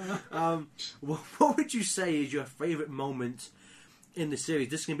 da. What would you say is your favourite moment in the series,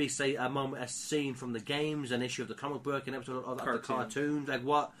 this can be, say, a scene from the games, an issue of the comic book, an episode of the cartoons. Like,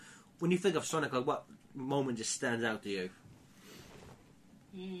 what, when you think of Sonic, like, what moment just stands out to you?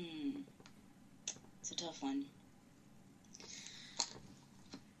 It's a tough one.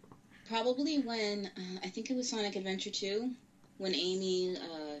 Probably when, I think it was Sonic Adventure 2, when Amy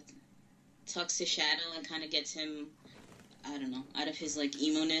talks to Shadow and kind of gets him, I don't know, out of his, like,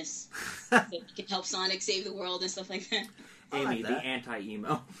 emo-ness. So he can help Sonic save the world and stuff like that. Amy, the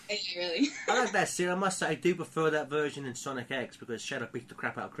anti-emo. Yeah, really. I like that scene. I must say, I do prefer that version in Sonic X because Shadow beats the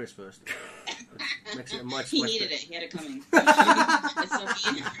crap out of Chris first. Makes it much He needed it. He had it coming. It's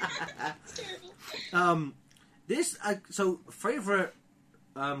so mean. It's terrible. So, favorite,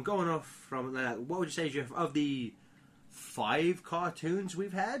 going off from that, what would you say is your, of the 5 cartoons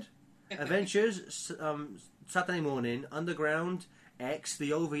we've had? Adventures, Saturday Morning, Underground, X,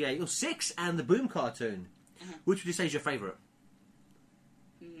 the OVA, 6, and the Boom cartoon. Which would you say is your favourite?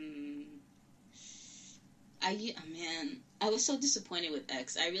 I was so disappointed with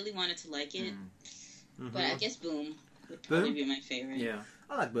X. I really wanted to like it, but I guess Boom would probably be my favorite. Yeah,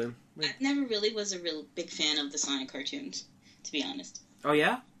 I like Boom. I never really was a real big fan of the Sonic cartoons, to be honest. Oh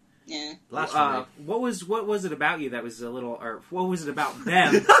yeah? Yeah. What was it about you that was a little, or what was it about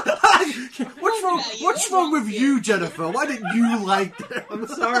them? What's wrong with you, Jennifer? Why didn't you like them? I'm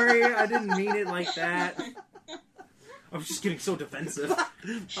sorry, I didn't mean it like that. I was just getting so defensive.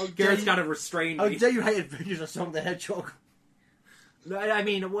 Garrett's got to restrain me. How dare you hate Adventures of Sonic the Hedgehog? No, I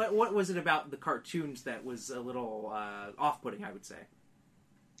mean, what was it about the cartoons that was a little off-putting, I would say?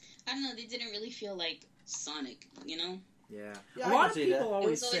 I don't know, they didn't really feel like Sonic, you know? Yeah. A lot of people It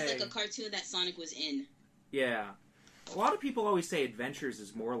always was always say... like a cartoon that Sonic was in. Yeah. A lot of people always say Adventures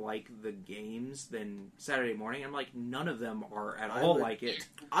is more like the games than Saturday Morning. I'm like, none of them are at all like it.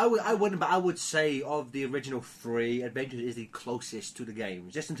 I wouldn't, but I would say of the original 3, Adventures is the closest to the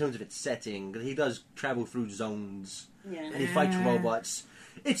games, just in terms of its setting. He does travel through zones, and he fights robots.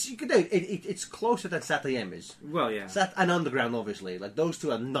 It's closer than Saturday M is. Well, yeah. And Underground, obviously. Like, those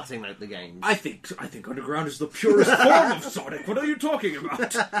two are nothing like the games. I think Underground is the purest form of Sonic. What are you talking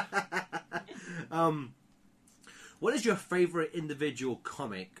about? What is your favourite individual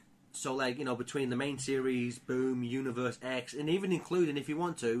comic? So, like, between the main series, Boom, Universe X, and even including, if you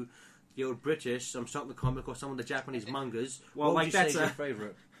want to, the old British, some Sonic the Comic, or some of the Japanese mangas. Well, what would like, you say is your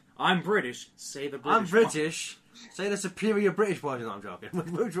favourite? I'm British. Say the British I'm British. Say the superior British version. No, I'm joking.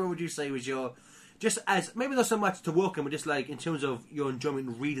 Which one would you say was your... Just as... Maybe not so much to work in, but just, like, in terms of your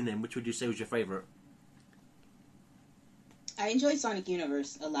enjoyment reading them, which would you say was your favourite? I enjoyed Sonic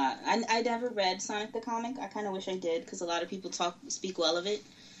Universe a lot. I never read Sonic the comic. I kind of wish I did, because a lot of people speak well of it.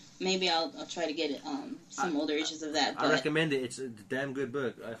 Maybe I'll try to get some older issues of that. But I recommend it. It's a damn good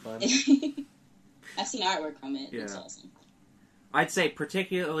book, I find. I've seen artwork from it. Yeah. It's awesome. I'd say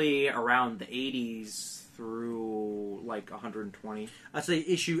particularly around the 80s through, like, 120. I'd say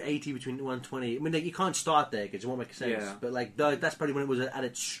issue 80 between 120. I mean, like, you can't start there, because it won't make sense. Yeah. But, like, that's probably when it was at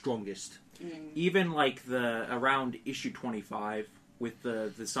its strongest. Even, like, around issue 25 with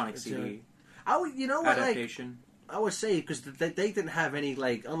the Sonic CD adaptation. I would say, because they didn't have any,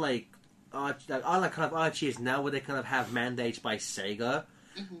 like, unlike kind of Archie is now, where they kind of have mandates by Sega.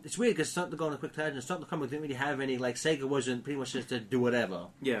 It's weird, because to go on a quick tangent, Sonic the Comic didn't really have any, like, Sega wasn't pretty much just to do whatever.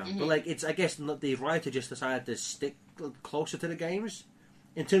 Yeah. But, like, it's, I guess, the writer just decided to stick closer to the games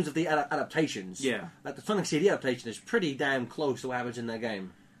in terms of the adaptations. Yeah. Like, the Sonic CD adaptation is pretty damn close to what happens in that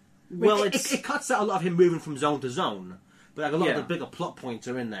game. Well, it cuts out a lot of him moving from zone to zone, but like a lot of the bigger plot points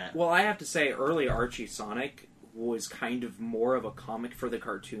are in there. Well, I have to say, early Archie Sonic was kind of more of a comic for the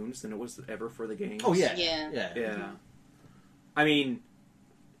cartoons than it was ever for the games. Oh yeah, yeah. I mean,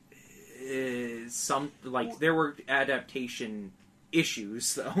 there were adaptation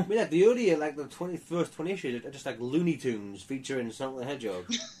issues though. I mean, like the earlier, like the first 20 issues, are just like Looney Tunes featuring Sonic the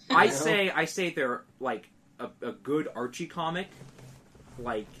Hedgehog. I say they're like a good Archie comic.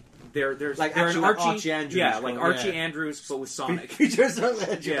 Like there's like an Archie Andrews, Archie Andrews, but with Sonic. Features Sonic the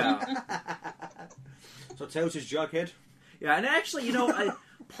Hedgehog. Yeah. So Tails is Jughead. Yeah, and actually,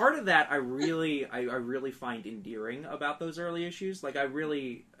 part of that I really find endearing about those early issues. Like I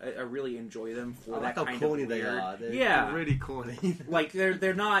really enjoy them for that how kind corny of they weird. are. They're really corny. Like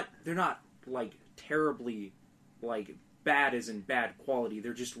they're not like terribly like bad as in bad quality.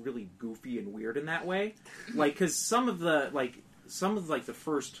 They're just really goofy and weird in that way. Like because some of the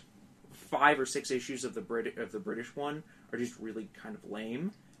first 5 or 6 issues of the British one are just really kind of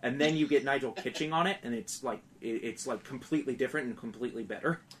lame. And then you get Nigel Kitching on it, and it's like completely different and completely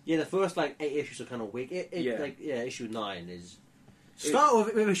better. Yeah, the first 8 issues are kind of weak. Yeah. Issue 9 is.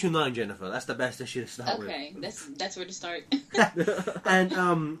 Start with issue 9, Jennifer. That's the best issue to start Okay, that's where to start. with.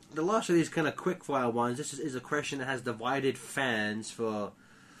 And the last of these kind of quickfire ones, this is a question that has divided fans for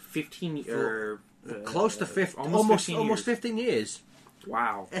 15 close to 15, almost 15 years.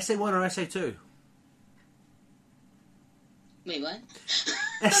 Wow. SA1 or SA2? Wait, what?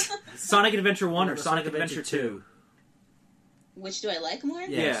 Sonic Adventure 1 or Sonic Adventure 2? Which do I like more?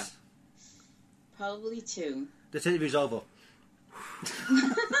 Yes. Probably 2. This interview's over.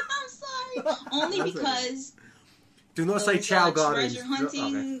 I'm sorry. Only because Do not say those, Chow Gardens. treasure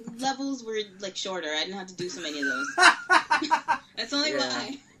hunting levels were like shorter. I didn't have to do so many of those. That's only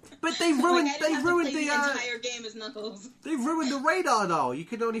why. But they ruined. Like, I didn't they have to ruined play the. the entire game as Knuckles. They ruined the radar though. You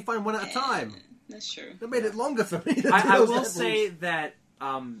could only find one at a time. That's true. They made it longer for me. To I do those will levels. say that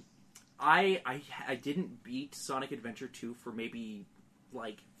I didn't beat Sonic Adventure 2 for maybe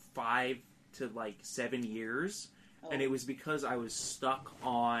like 5 to like 7 years, and it was because I was stuck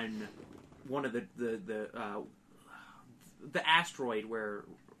on one of the asteroid where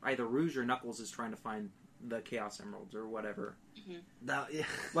either Rouge or Knuckles is trying to find the Chaos Emeralds or whatever. That, yeah.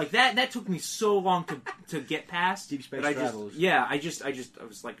 Like that took me so long to get past. Deep Space but Travels. I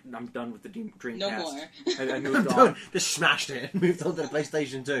was like, I'm done with the Dreamcast. No more. I moved on. Just smashed it and moved on to the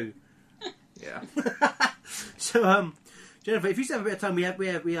PlayStation 2. Yeah. So, Jennifer, if you still have a bit of time, we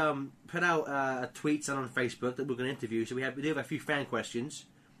put out tweets and on Facebook that we're going to interview. So we do have a few fan questions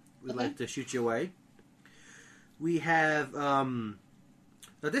we'd like to shoot your way. We have now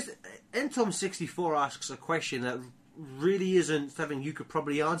this Entom64 asks a question that really isn't something you could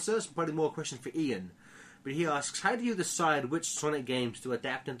probably answer. It's probably more a question for Ian. But he asks, how do you decide which Sonic games to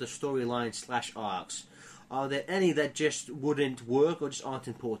adapt into storylines / arcs? Are there any that just wouldn't work or just aren't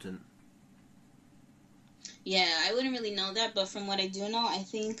important? Yeah, I wouldn't really know that, but from what I do know, I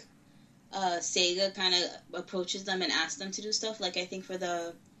think Sega kind of approaches them and asks them to do stuff. Like, I think for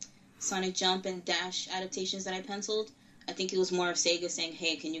the Sonic Jump and Dash adaptations that I penciled, I think it was more of Sega saying,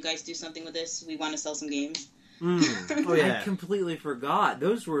 hey, can you guys do something with this? We want to sell some games. Oh yeah, I completely forgot.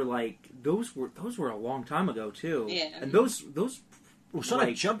 Those were a long time ago too. Yeah. And those well, Sonic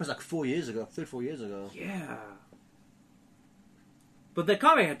like, Jump is like 4 years ago, 3-4 years ago. yeah. But the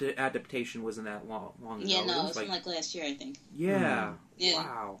comic adaptation wasn't that long ago. Yeah, no, it was like, from like last year, I think. yeah. Yeah.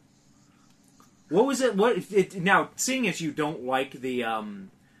 Wow. What was it? Now, seeing as you don't like the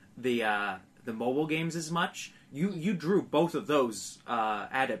mobile games as much, you drew both of those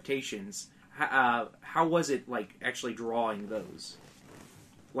adaptations. How was it like actually drawing those?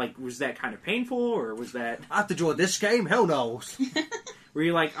 Like, was that kind of painful, or was that? I have to draw this game? Hell no. Were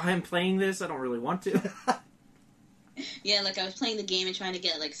you like, I'm playing this, I don't really want to? Yeah, like I was playing the game and trying to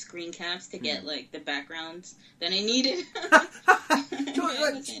get like screen caps to get like the backgrounds that I needed. It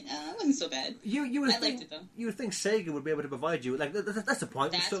wasn't so bad. You would liked think, it though. You would think Sega would be able to provide you like that's the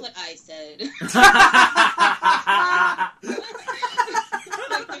point. That's what I said.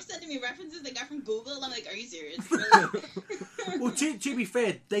 Like they're sending me references they got from Google. I'm like, are you serious? Really? Well, to be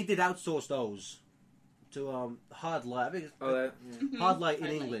fair, they did outsource those to Hard Light. I think it's Hard Light in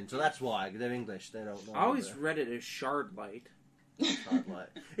England, so that's why they're English. They don't know. I always read it as Shard Light. Hard Light.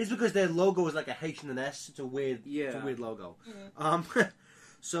 It's because their logo is like a H and an S. It's a weird, logo.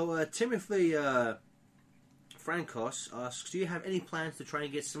 So Timothy Frankos asks, do you have any plans to try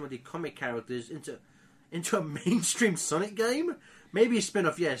and get some of the comic characters into a mainstream Sonic game? Maybe a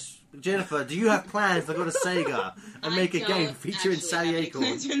spin-off, yes. Jennifer, do you have plans to go to Sega and make a game featuring Sally Acorn?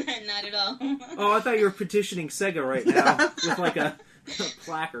 Not at all. Oh, I thought you were petitioning Sega right now with like a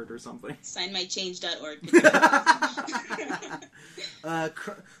placard or something. Sign my change.org.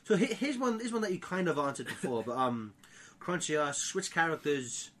 So here's one that you kind of answered before, but Crunchy asks, which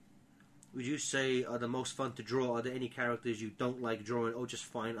characters would you say are the most fun to draw? Are there any characters you don't like drawing or just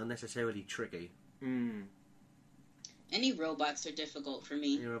find unnecessarily tricky? Any robots are difficult for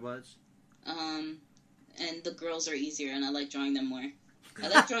me. Any robots? And the girls are easier, and I like drawing them more. I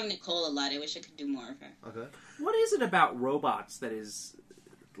like drawing Nicole a lot. I wish I could do more of her. Okay. What is it about robots that is,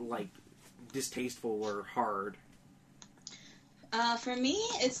 like, distasteful or hard? For me,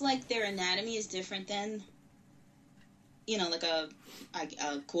 it's like their anatomy is different than, like a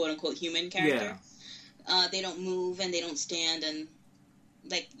quote-unquote human character. Yeah. They don't move, and they don't stand, and,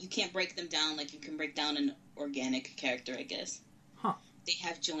 like, you can't break them down like you can break down an organic character, I guess. Huh. They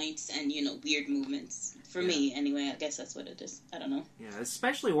have joints and, weird movements. For me, anyway, I guess that's what it is. I don't know. Yeah,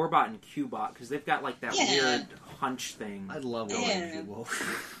 especially Orbot and Cubot, because they've got, like, that weird hunch thing. I love Orbot.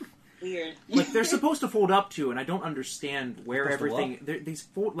 Weird. Like, they're supposed to fold up to, and I don't understand where everything... These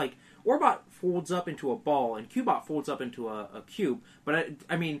fold, like, Orbot folds up into a ball, and Cubot folds up into a cube, but,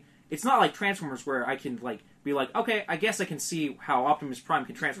 I mean, it's not like Transformers where I can like be like, okay, I guess I can see how Optimus Prime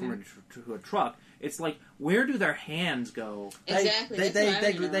can transform into a truck. It's like, where do their hands go? Exactly.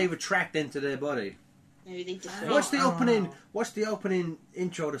 They retract into their body. Maybe they deflate. What's the opening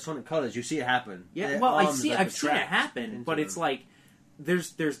intro to Sonic Colors? You see it happen. Yeah, Their well, arms, like, I've seen it retract happen, into but it's them. like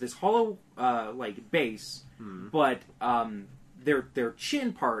there's this hollow like base, but their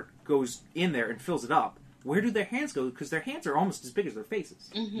chin part goes in there and fills it up. Where do their hands go? Because their hands are almost as big as their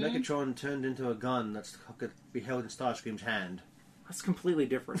faces. Mm-hmm. Megatron turned into a gun that could be held in Starscream's hand. That's completely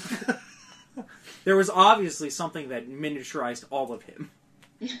different. There was obviously something that miniaturized all of him.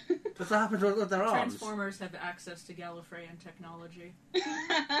 What's happened with their arms? Transformers have access to Gallifreyan technology.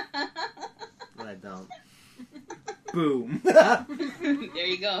 Well, I don't. Boom. There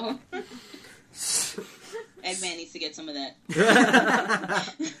you go. Eggman needs to get some of that.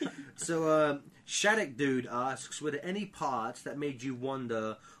 So, Shattuck Dude asks, were there any parts that made you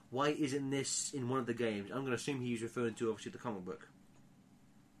wonder, why isn't this in one of the games? I'm going to assume he's referring to, obviously, the comic book.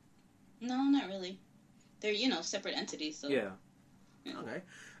 No, not really. They're, separate entities, so... Yeah. Okay.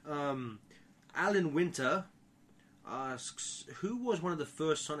 Alan Winter asks, who was one of the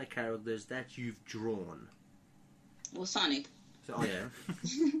first Sonic characters that you've drawn? Well, Sonic. So, oh, yeah.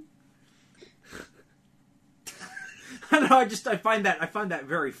 I don't know. I find that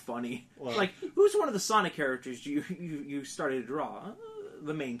very funny. Well, Like, who's one of the Sonic characters you started to draw?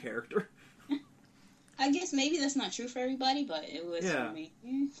 The main character. I guess maybe that's not true for everybody, but it was for me.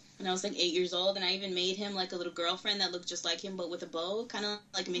 When I was like 8 years old, and I even made him like a little girlfriend that looked just like him, but with a bow, kind of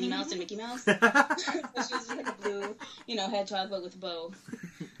like Minnie Mouse and Mickey Mouse. So she was like a blue, hedgehog, but with a bow.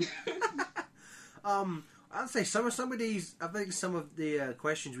 I'd say some of these. I think some of the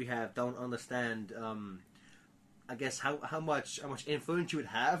questions we have don't understand. I guess how much influence you would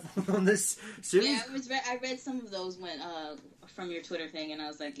have on this series. Yeah, I read some of those from your Twitter thing, and I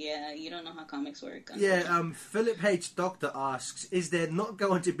was like, yeah, you don't know how comics work. Yeah, Philip H. Doctor asks, is there not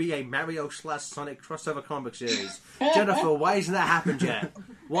going to be a Mario/Sonic crossover comic series? Jennifer, why hasn't that happened yet?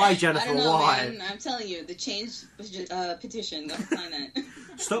 Why, Jennifer, I don't know, why? man. I'm telling you, the change petition, go sign that.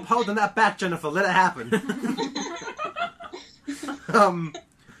 Stop holding that back, Jennifer, let it happen.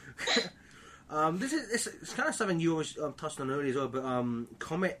 It's kind of something you always touched on earlier as well, but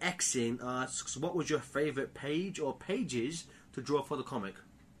Comet Xing asks, what was your favourite page or pages to draw for the comic?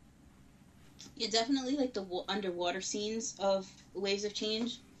 Yeah, definitely like the underwater scenes of Waves of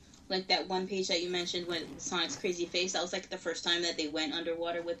Change. Like that one page that you mentioned with Sonic's crazy face. That was like the first time that they went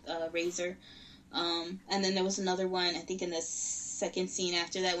underwater with Razor. And then there was another one, I think in the second scene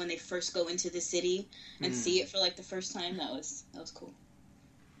after that, when they first go into the city and see it for like the first time. That was cool.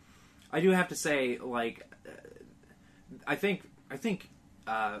 I do have to say, like, I think,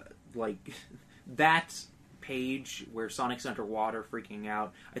 like, that page where Sonic's underwater freaking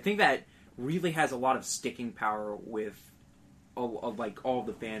out, I think that really has a lot of sticking power with, like, all of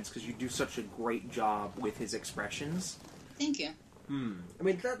the fans, because you do such a great job with his expressions. Thank you. I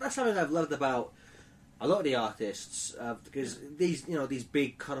mean, that's something I've loved about a lot of the artists, because these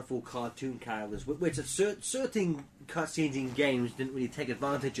big, colourful cartoon characters, which certain cutscenes in games didn't really take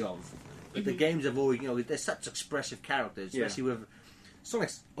advantage of. But the games have always, they're such expressive characters, especially with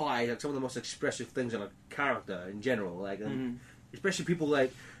Sonic's eyes, like some of the most expressive things in a character in general. Like, especially people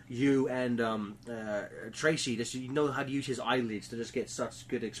like you and Tracy, just you know how to use his eyelids to just get such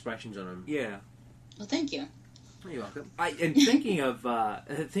good expressions on him. Yeah. Well, thank you. You're welcome. And thinking of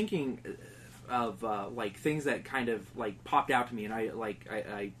like things that kind of like popped out to me, and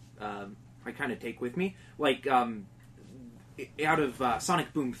I kind of take with me, like out of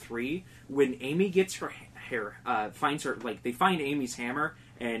Sonic Boom 3, when Amy gets her hair, finds her, like they find Amy's hammer,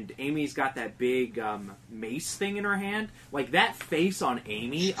 and Amy's got that big mace thing in her hand. Like that face on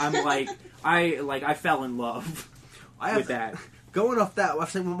Amy, I'm like, I fell in love with that. Going off that, I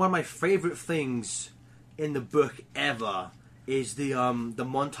think one of my favourite things in the book ever is the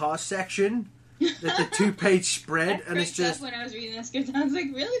montage section. The 2-page spread, and it's just when I was reading that script, I was like,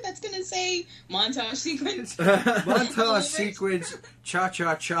 "Really? That's gonna say montage sequence? montage sequence, cha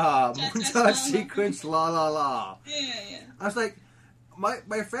cha cha, montage sequence, la la la." Yeah. I was like,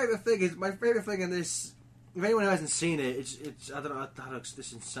 my favorite thing in this. If anyone who hasn't seen it, it's I don't know how it's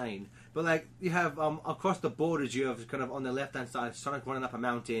insane. But like you have across the borders, you have kind of on the left hand side Sonic running up a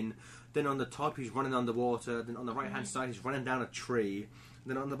mountain. Then on the top he's running underwater. Then on the right hand side he's running down a tree.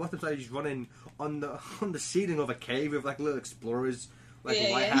 Then on the bottom side, he's running on the ceiling of a cave with like little explorers, like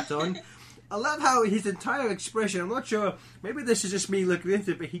a white hat on. I love how his entire expression. I'm not sure. Maybe this is just me looking into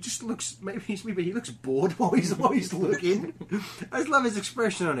it, but he just looks. Maybe it's me, but he looks bored while he's looking. I just love his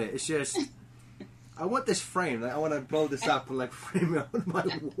expression on it. It's just. I want this framed. I want to blow this up and like frame it on my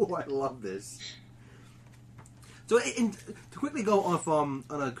wall. I love this. So, to quickly go off on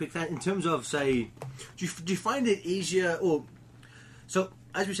a quick thing, in terms of, say, do you find it easier, or... So,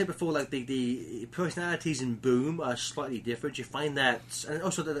 as we said before, like, the personalities in Boom are slightly different. You find that... And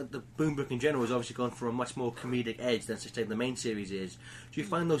also, the Boom book in general has obviously gone for a much more comedic edge than, say, the main series is. Do you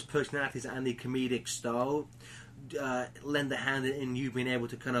find those personalities and the comedic style lend a hand in you being able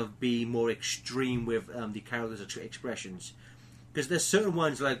to kind of be more extreme with the characters' expressions? Because there's certain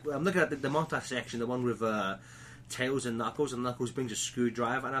ones, like, I'm looking at the montage section, the one with... Tails and Knuckles brings a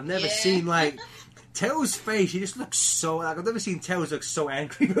screwdriver, and I've never seen, like, Tails' face, he just looks so, like, I've never seen Tails look so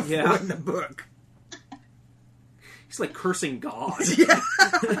angry before in the book. He's like cursing God. Yeah.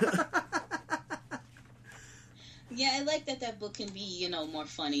 Yeah, I like that book can be, more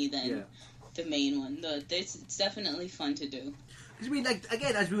funny than the main one. It's definitely fun to do. Because, I mean, like,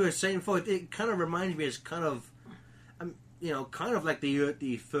 again, as we were saying before, it kind of reminds me as kind of, kind of like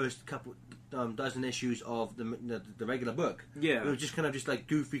the first couple... dozen issues of the regular book. Yeah. It was just kind of like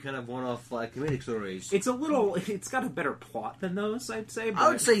goofy, kind of one-off like comedic stories. It's got a better plot than those, I'd say. But... I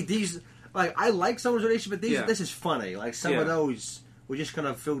would say these, like, I like some of those issues, but this is funny. Like, some of those were just kind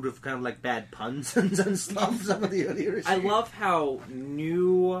of filled with kind of like bad puns and stuff, some of the earlier issues. I love how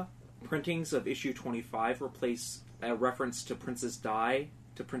new printings of issue 25 replace a reference to Princess Di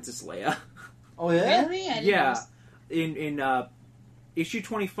to Princess Leia. Oh, yeah? Really? I didn't In issue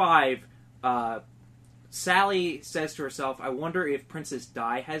 25... Sally says to herself, I wonder if Princess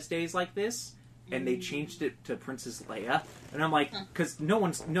Di has days like this, and they changed it to Princess Leia. And I'm like, because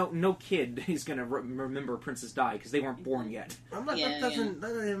no kid is going to remember Princess Di, because they weren't born yet. I'm like, that doesn't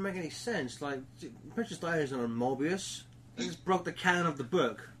even make any sense. Like, Princess Di isn't on Mobius. They just broke the canon of the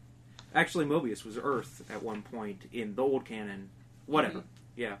book. Actually, Mobius was Earth at one point in the old canon. Whatever.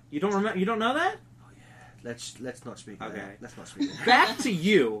 Yeah. You don't remember? You don't know that? Let's not speak. Okay. Let's not speak. Back to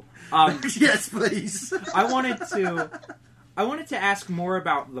you. Yes, please. I wanted to ask more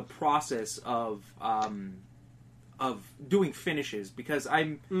about the process of doing finishes, because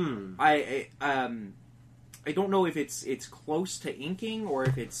I don't know if it's close to inking, or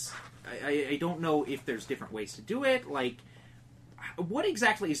if it's I don't know if there's different ways to do it. Like, what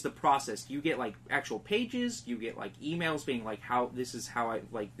exactly is the process? Do you get like actual pages? Do you get like emails being like, this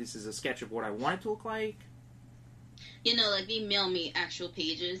is a sketch of what I want it to look like? Like, they mail me actual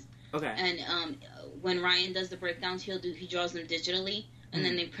pages. Okay. And when Ryan does the breakdowns, he draws them digitally, and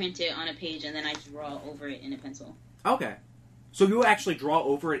then they print it on a page, and then I draw over it in a pencil. Okay. So you actually draw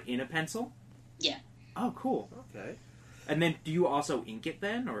over it in a pencil? Yeah. Oh, cool. Okay. And then do you also ink it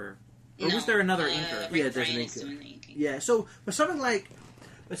then, or No, was there another inker? Yeah, there's an Ryan is inker. doing the inking. Yeah. So, for something like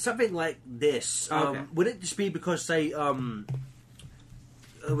this, Okay. would it just be because, say,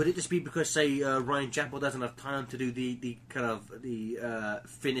 Ryan Chappell doesn't have time to do the kind of the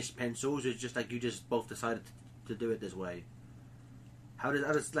finished pencils? It's just like you just both decided to do it this way. How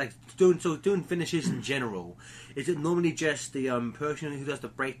does like doing finishes in general? Is it normally just the person who does the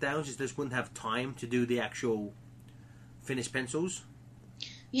breakdowns just wouldn't have time to do the actual finished pencils?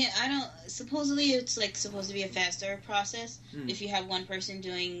 Yeah, I don't. Supposedly, it's like supposed to be a faster process if you have one person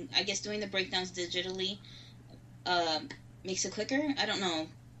doing the breakdowns digitally. Makes it quicker. I don't know.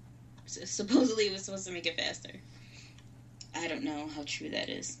 Supposedly, it was supposed to make it faster. I don't know how true that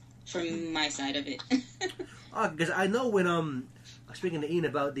is from my side of it. Because I know when I was speaking to Ian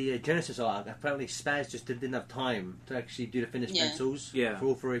about the Genesis arc, apparently Spaz just didn't have time to actually do the finished pencils for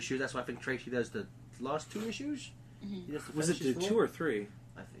all 4 issues. That's why I think Tracy does the last 2 issues. Mm-hmm. Was it the 2 or 3?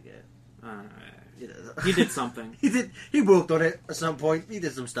 I forget. He did something. He worked on it at some point. He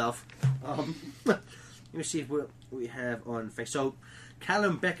did some stuff. Let me see what we have on face. So,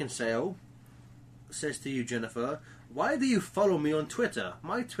 Callum Beckinsale says to you, Jennifer, why do you follow me on Twitter?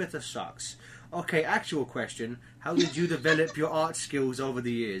 My Twitter sucks. Okay, actual question. How did you develop your art skills over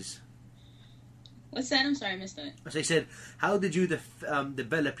the years? What's that? I'm sorry, I missed that. As I said, how did you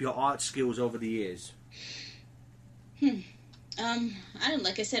develop your art skills over the years?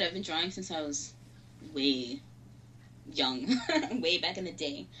 Like I said, I've been drawing since I was way young, way back in the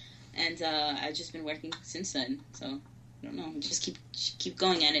day, and I've just been working since then. So I don't know, just keep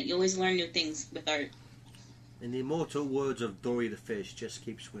going at it. You always learn new things with art. In the immortal words of Dory the fish, just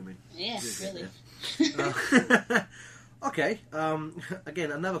keep swimming. Yeah, really. Okay.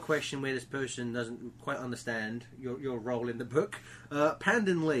 Again, another question where this person doesn't quite understand your role in the book.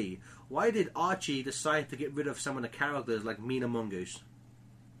 Pandon Lee, why did Archie decide to get rid of some of the characters like Mina Mongoose?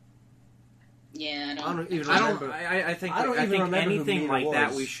 Yeah, I don't even remember. I think remember anything who Mina like was.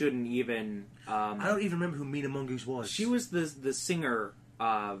 that we shouldn't even. I don't even remember who Mina Mongoose was. She was the singer.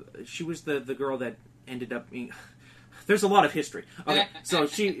 She was the girl that ended up being. There's a lot of history. Okay, so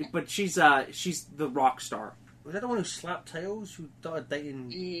she's the rock star. Was that the one who slapped Tails? Who started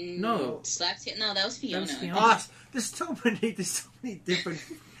dating? No. Slapped it. No, that was Fiona. Ah, there's so many different.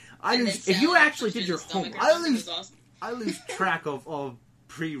 If you actually did your stomach homework, or something was awesome. I lose track of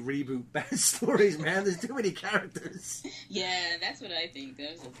pre-reboot bad stories, man. There's too many characters. Yeah, that's what I think.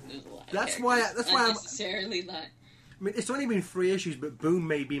 There's a lot. That's of why characters. I'm unnecessarily lot. I mean, it's only been 3 issues, but Boom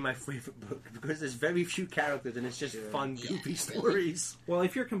may be my favorite book because there's very few characters and it's just fun, goofy stories. Well,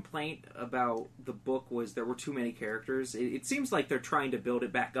 if your complaint about the book was there were too many characters, it seems like they're trying to build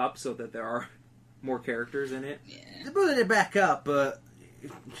it back up so that there are more characters in it. Yeah. They're building it back up, but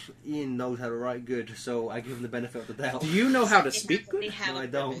Ian knows how to write good, so I give him the benefit of the doubt. Do you know how to They speak have- they good? have No, a I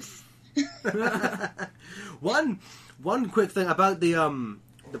don't. purpose. One quick thing about the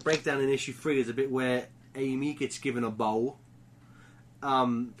breakdown in issue 3 is a bit where Amy gets given a bow,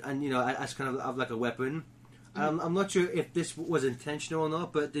 and as kind of like a weapon. I'm not sure if this was intentional or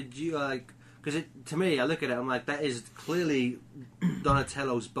not, but did you because to me, I look at it, I'm like, that is clearly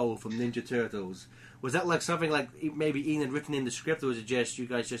Donatello's bow from Ninja Turtles. Was that like something like maybe Ian had written in the script, or was it just you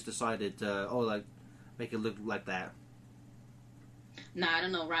guys just decided make it look like that? Nah, I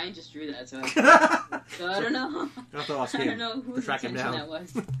don't know. Ryan just drew that, so I don't know. I have to ask I him don't know whose to track him intention down. that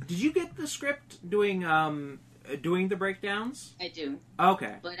was. Did you get the script doing the breakdowns? I do,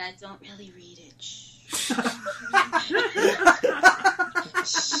 Okay. but I don't really read it. Shh.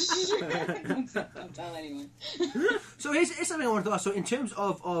 Don't tell anyone. So here's something I wanted to ask. So in terms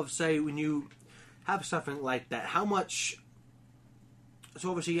of say when you have something like that, how much? So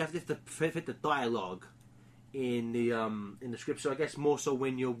obviously you have to fit the dialogue in the script. So I guess more so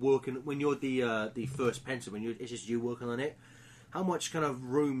when you're the first pencil, it's just you working on it. How much kind of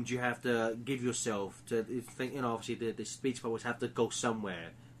room do you have to give yourself to think? Obviously the speech bubbles have to go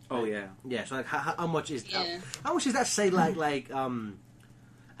somewhere. Oh yeah. Yeah. So like how much is Yeah. how much does that say like an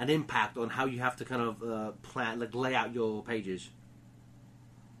impact on how you have to kind of plan lay out your pages?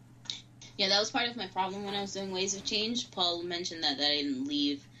 Yeah, that was part of my problem when I was doing Ways of Change. Paul mentioned that I didn't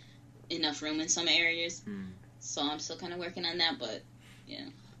leave enough room in some areas. So I'm still kind of working on that, but yeah,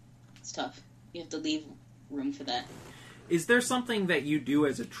 it's tough. You have to leave room for that. Is there something that you do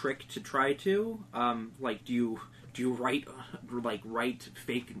as a trick to try to do you write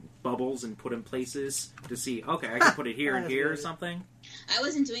fake bubbles and put in places to see? Okay, I can put it here and here or something. I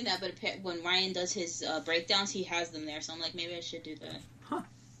wasn't doing that, but when Ryan does his breakdowns, he has them there. So I'm like, maybe I should do that. Huh.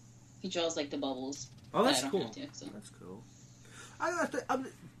 He draws like the bubbles. Oh, that's I don't cool. have to, so. That's cool.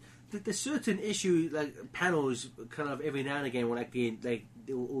 There's certain issue like panels, kind of every now and again, where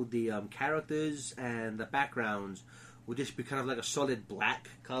all the characters and the backgrounds would just be kind of like a solid black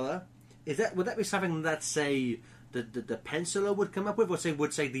color. Would that be something that say the penciler would come up with, or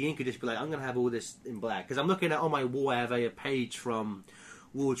would say the ink could just be like, I'm going to have all this in black? Because I'm looking at on my wall, I have a page from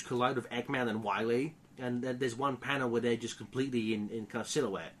Worlds Collide with Eggman and Wily, and then there's one panel where they're just completely in kind of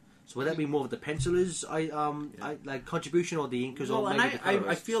silhouette. So would that be more of the pencilers like contribution, or the inkers? Well, or and maybe the I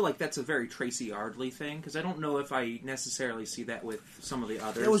colorists? feel like that's a very Tracy Yardley thing, because I don't know if I necessarily see that with some of the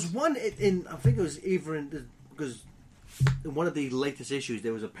others. There was one in I think it was either because in one of the latest issues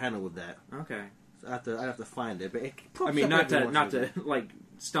there was a panel with that. Okay. So I have to find it, but it I mean, pops up not every once to in a while. like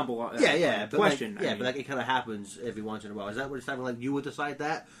stumble on But question. Like, but like it kind of happens every once in a while. Is that what it's happening? Like you would decide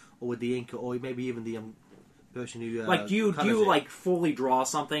that, or with the inker, or maybe even the person who do you colours it? like fully draw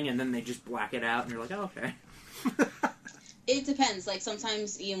something and then they just black it out and you're like, oh, okay. It depends. Like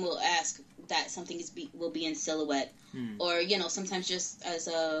sometimes Ian will ask that something will be in silhouette, or sometimes just as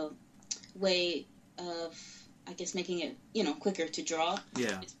a way of, I guess, making it quicker to draw.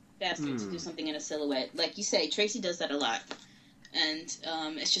 Yeah. It's faster to do something in a silhouette. Like you say, Tracy does that a lot, and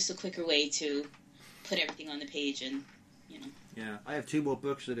it's just a quicker way to put everything on the page and. Yeah. I have 2 more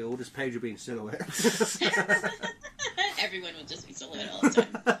books that all this page will be in silhouette. Everyone will just be silhouette all the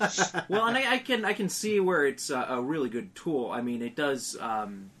time. Well, and I can see where it's a really good tool. I mean, it does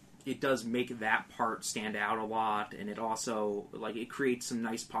make that part stand out a lot, and it also it creates some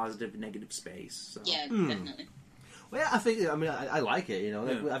nice positive and negative space. So. Yeah, definitely. Well, yeah, I like it.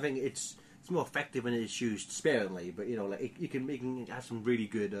 Yeah. I think it's more effective when it's used sparingly, but you can have some really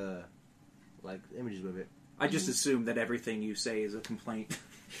good images with it. I just assume that everything you say is a complaint.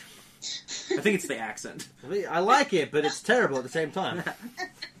 I think it's the accent. I like it, but it's terrible at the same time.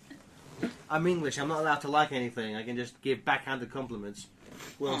 I'm English. I'm not allowed to like anything. I can just give backhanded compliments.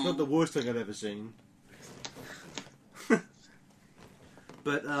 Well, it's not the worst thing I've ever seen.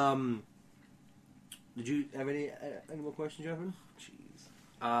 But did you have any more questions, Jonathan? Jeez.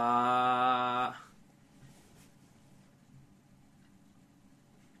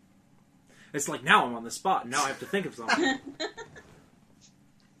 It's like, now I'm on the spot, and now I have to think of something.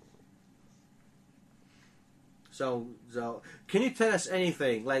 So, can you tell us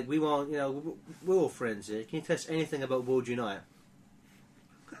anything? Like, we want, we're all friends here. Can you tell us anything about World Unite?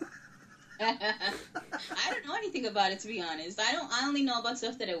 I don't know anything about it, to be honest. I only know about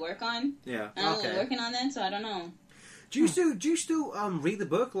stuff that I work on. Yeah. I'm only working on that, so I don't know. Do you still read the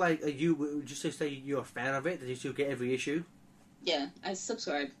book? Like, would you say you're a fan of it? Did you still get every issue? Yeah, I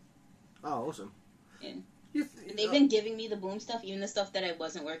subscribe. Oh, awesome. Yeah. And they've been giving me the Boom stuff, even the stuff that I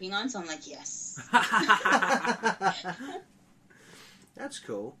wasn't working on, so I'm like, yes. That's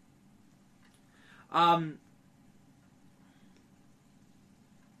cool.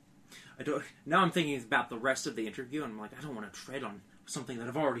 Now I'm thinking about the rest of the interview, and I'm like, I don't want to tread on something that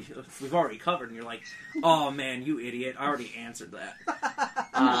we've already covered. And you're like, oh man, you idiot! I already answered that.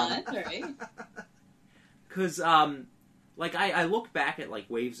 That's alright. Because like I look back at like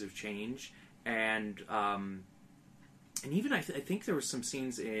Waves of Change, and even I think there were some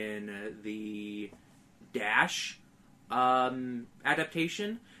scenes in the Dash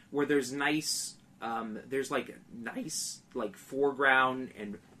adaptation where there's nice foreground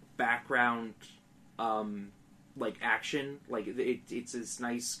and background like action, like it's this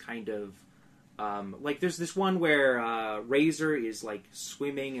nice kind of like there's this one where Razor is like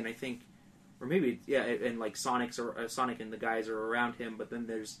swimming, and I think, or maybe and like Sonic and the guys are around him, but then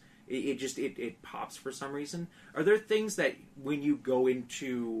there's it pops for some reason. Are there things that when you go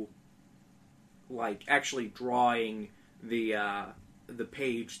into like actually drawing the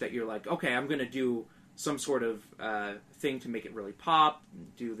page that you're like, okay, I'm gonna do some sort of thing to make it really pop,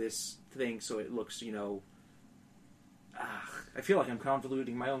 do this thing so it looks, I feel like I'm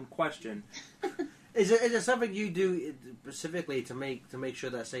convoluting my own question. Is there something you do specifically to make sure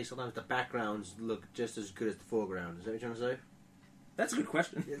that, say, sometimes the backgrounds look just as good as the foreground? Is that what you're trying to say? That's a good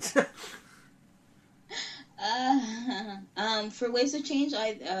question. For Waves of Change,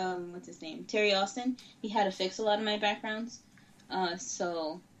 what's his name? Terry Austin. He had to fix a lot of my backgrounds.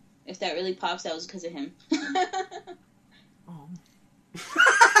 So if that really pops, that was because of him. Oh.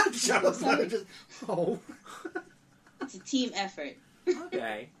 Oh. It's a team effort.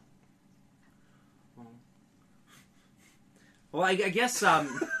 Okay. Well, I guess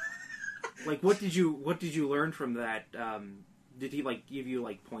like what did you learn from that? Did he like give you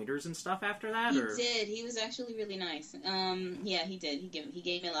like pointers and stuff after that? He or? did. He was actually really nice. Yeah, he did. He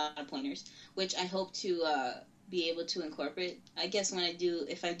gave me a lot of pointers, which I hope to be able to incorporate. I guess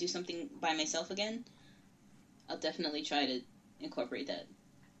if I do something by myself again, I'll definitely try to incorporate that.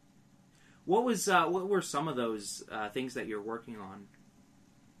 What were some of those things that you're working on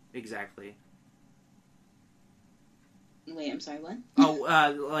exactly? Wait, I'm sorry, what?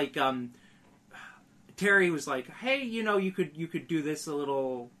 Oh, Terry was like, hey, you could do this a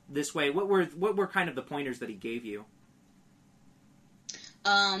little this way. What were kind of the pointers that he gave you?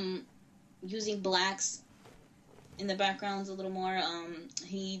 Using blacks in the backgrounds a little more.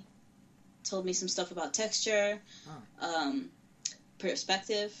 He told me some stuff about texture,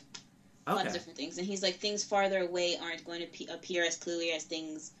 perspective, a lot of different things. And he's like, things farther away aren't going to appear as clearly as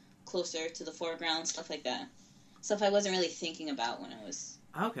things closer to the foreground, stuff like that. Stuff I wasn't really thinking about when I was...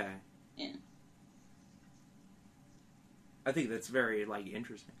 Okay. Yeah. I think that's very,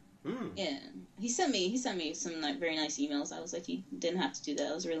 interesting. Mm. Yeah. He sent me some very nice emails. I was like, you didn't have to do that.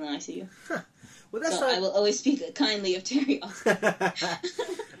 That was really nice of you. Well, that's I will always speak kindly of Terry Austin.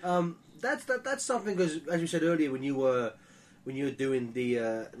 That's something, because as you said earlier, when you were doing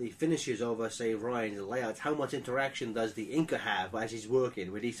the finishes over, say, Ryan's layouts, how much interaction does the inker have as he's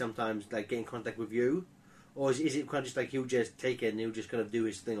working? Would he sometimes get in contact with you, or is it kind of just like he'll just take it and he'll just kind of do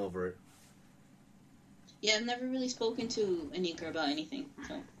his thing over it? Yeah, I've never really spoken to an inker about anything,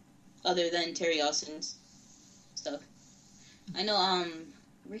 so, other than Terry Austin's stuff. I know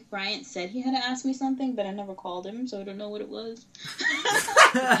Rick Bryant said he had to ask me something, but I never called him, so I don't know what it was.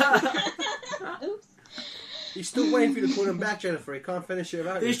 Oops. He's still waiting for you to call him back, Jennifer. He can't finish it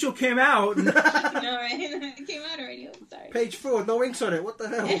without The you. issue came out. No, right? It came out already. I'm sorry. Page 4, no inks on it. What the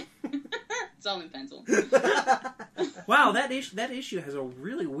hell? It's all in pencil. Wow, that issue has a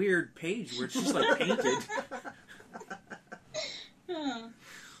really weird page where it's just painted. Oh.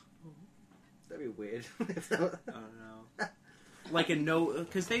 That'd be weird. I don't know. Like a no,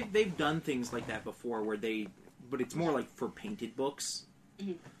 because they've done things like that before but it's more for painted books.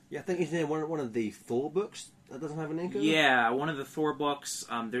 Mm-hmm. Yeah, I think isn't there one of the Thor books that doesn't have an inker? Yeah, one of the Thor books.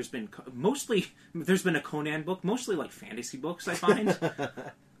 There's been a Conan book, mostly fantasy books, I find.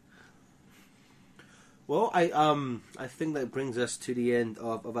 Well, I think that brings us to the end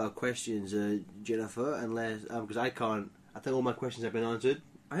of our questions, Jennifer. Unless because I think all my questions have been answered.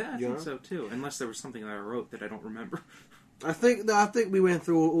 I think so too. Unless there was something that I wrote that I don't remember. I think we went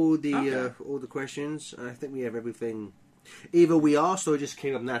through all the questions. And I think we have everything. Either we asked or it just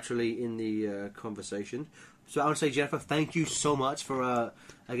came up naturally in the conversation. So I would say, Jennifer, thank you so much for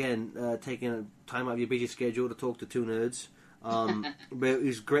taking time out of your busy schedule to talk to two nerds. But it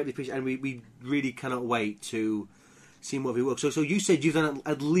was greatly appreciated, and we really cannot wait to see more of your work. So you said you've done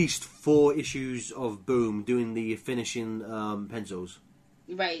at least 4 issues of Boom doing the finishing pencils.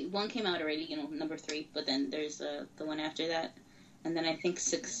 Right, one came out already, number 3, but then there's the one after that, and then I think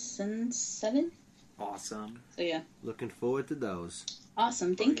 6 and 7. Awesome. So yeah, looking forward to those.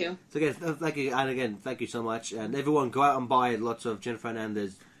 Awesome, thank you. So again, thank you so much, and everyone go out and buy lots of Jennifer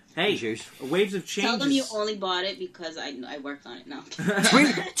Hernandez issues. Waves of Change. Tell them you only bought it because I worked on it. No.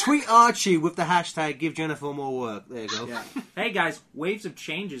 tweet Archie with the hashtag Give Jennifer More Work. There you go. Yeah. Hey guys, Waves of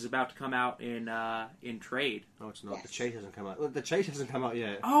Change is about to come out in trade. No, it's not. Yes. The Chase hasn't come out. Well, the Chase hasn't come out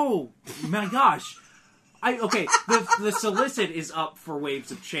yet. Oh my gosh. The solicit is up for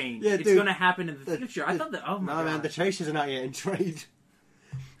Waves of Change. Yeah, it's going to happen in the future. I thought that. Oh my god. No, man, the Chase isn't out yet in trade.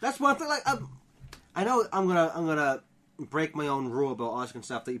 That's one thing. Like, I know I'm gonna break my own rule about asking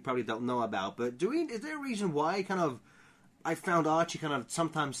stuff that you probably don't know about. But is there a reason why I found Archie kind of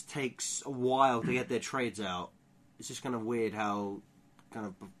sometimes takes a while to get their trades out? It's just kind of weird how kind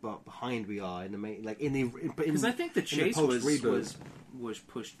of behind we are in the main, like in the because I think the Chase was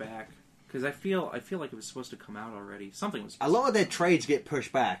pushed back. Because I feel like it was supposed to come out already. Something was. A lot of their trades get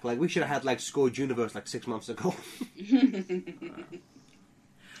pushed back. Like we should have had Scourge Universe 6 months ago.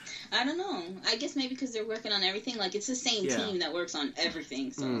 I don't know. I guess maybe because they're working on everything. Like it's the same team that works on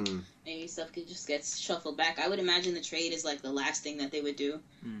everything. So maybe stuff could just get shuffled back. I would imagine the trade is the last thing that they would do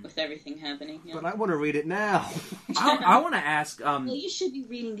with everything happening. But I want to read it now. I want to ask. Well, you should be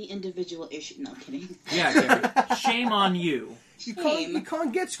reading the individual issue. No, kidding. Yeah, Gary. Shame on you. You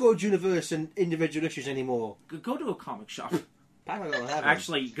can't get Scourge Universe and individual issues anymore. Go to a comic shop.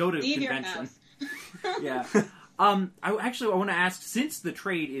 Actually, go to a convention. Yeah. I want to ask, since the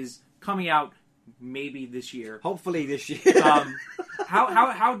trade is coming out maybe this year, hopefully this year,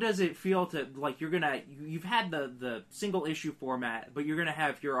 how does it feel to you've had the single issue format, but you're gonna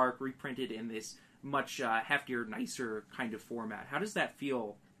have your arc reprinted in this much heftier, nicer kind of format? How does that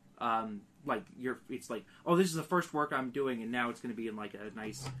feel? It's like, oh, this is the first work I'm doing, and now it's going to be in a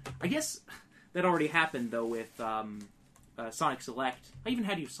nice. I guess that already happened though with Sonic Select. I even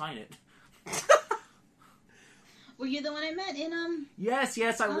had you sign it. Were you the one I met in Yes,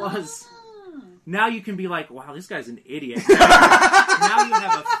 I was. Now you can be like, wow, this guy's an idiot. Now you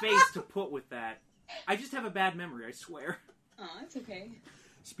have a face to put with that. I just have a bad memory, I swear. Oh, it's okay.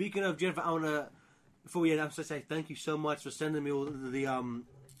 Speaking of Jennifer, I want to, before we end, I want to say thank you so much for sending me all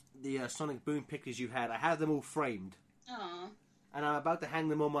the Sonic Boom pictures you had. I have them all framed. Aww. And I'm about to hang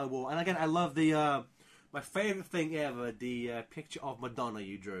them on my wall. And again, I love my favorite thing ever, the picture of Madonna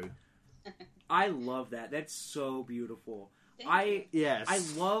you drew. I love that. That's so beautiful. Yes. I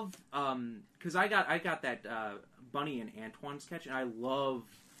love because I got that Bunny and Antoine sketch, and I love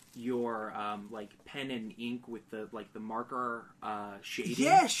your pen and ink with the marker shading.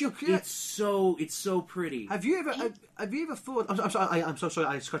 Yes, it's so pretty. Have you ever thought? I'm so sorry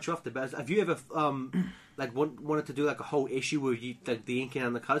I cut you off there, but have you ever wanted to do a whole issue where you the inking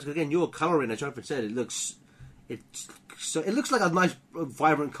and the colors? Because again, your coloring, as Jonathan said, it looks like a nice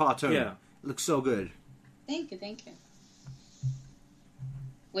vibrant cartoon. Yeah, it looks so good. Thank you.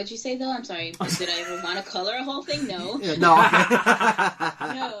 What'd you say, though? I'm sorry. Did I ever want to color a whole thing? No. Yeah, no.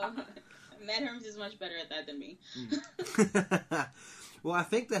 No. Matt Herms is much better at that than me. Well, I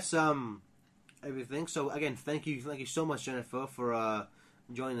think that's everything. So, again, thank you so much, Jennifer, for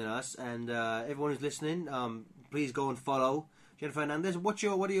joining us. And everyone who's listening, please go and follow Jennifer Hernandez. Do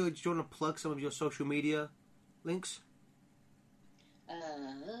you want to plug some of your social media links?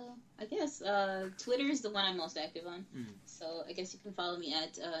 I guess Twitter is the one I'm most active on. So I guess you can follow me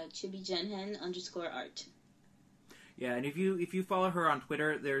at chibijenhen_art. Yeah, and if you follow her on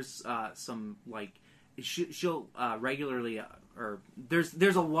Twitter, there's some she'll regularly or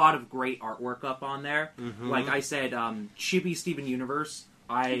there's a lot of great artwork up on there. Mm-hmm. Like I said, Chibi Steven Universe.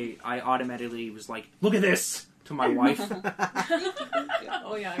 I automatically was like, look at this to my wife.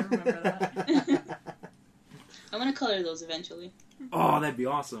 Oh yeah, I remember that. I want to color those eventually. Oh, that'd be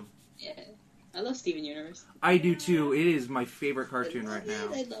awesome. Yeah. I love Steven Universe. I do too. It is my favorite cartoon right now.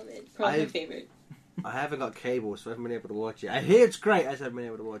 I love it. Probably my favorite. I haven't got cable, so I haven't been able to watch it. I hear it's great. I just haven't been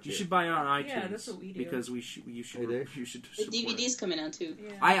able to watch it. You should buy it on iTunes. Yeah, that's what we do. Because you should. The DVD's coming out too.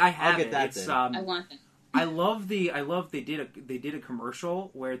 Yeah. I have get it. That it's, I want it. I love they did a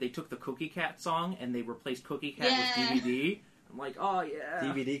commercial where they took the Cookie Cat song and they replaced Cookie Cat with DVD. I'm like, oh yeah.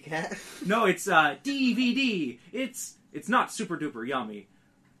 DVD cat. No, it's DVD. It's not super duper yummy,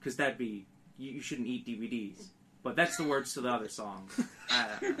 because that'd be you shouldn't eat DVDs. But that's the words to the other song.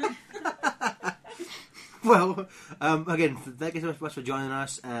 Well, again, thank you so much for joining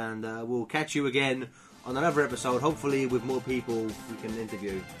us, and we'll catch you again on another episode, hopefully with more people we can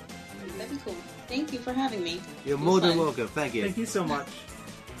interview. That'd be cool. Thank you for having me. You're more than welcome. Thank you. Thank you so much.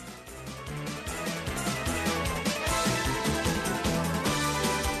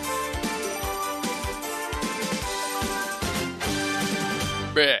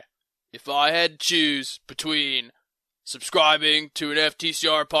 Bruh. If I had to choose between subscribing to an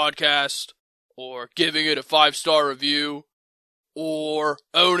FTCR podcast, or giving it a 5-star review, or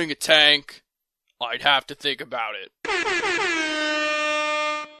owning a tank, I'd have to think about it.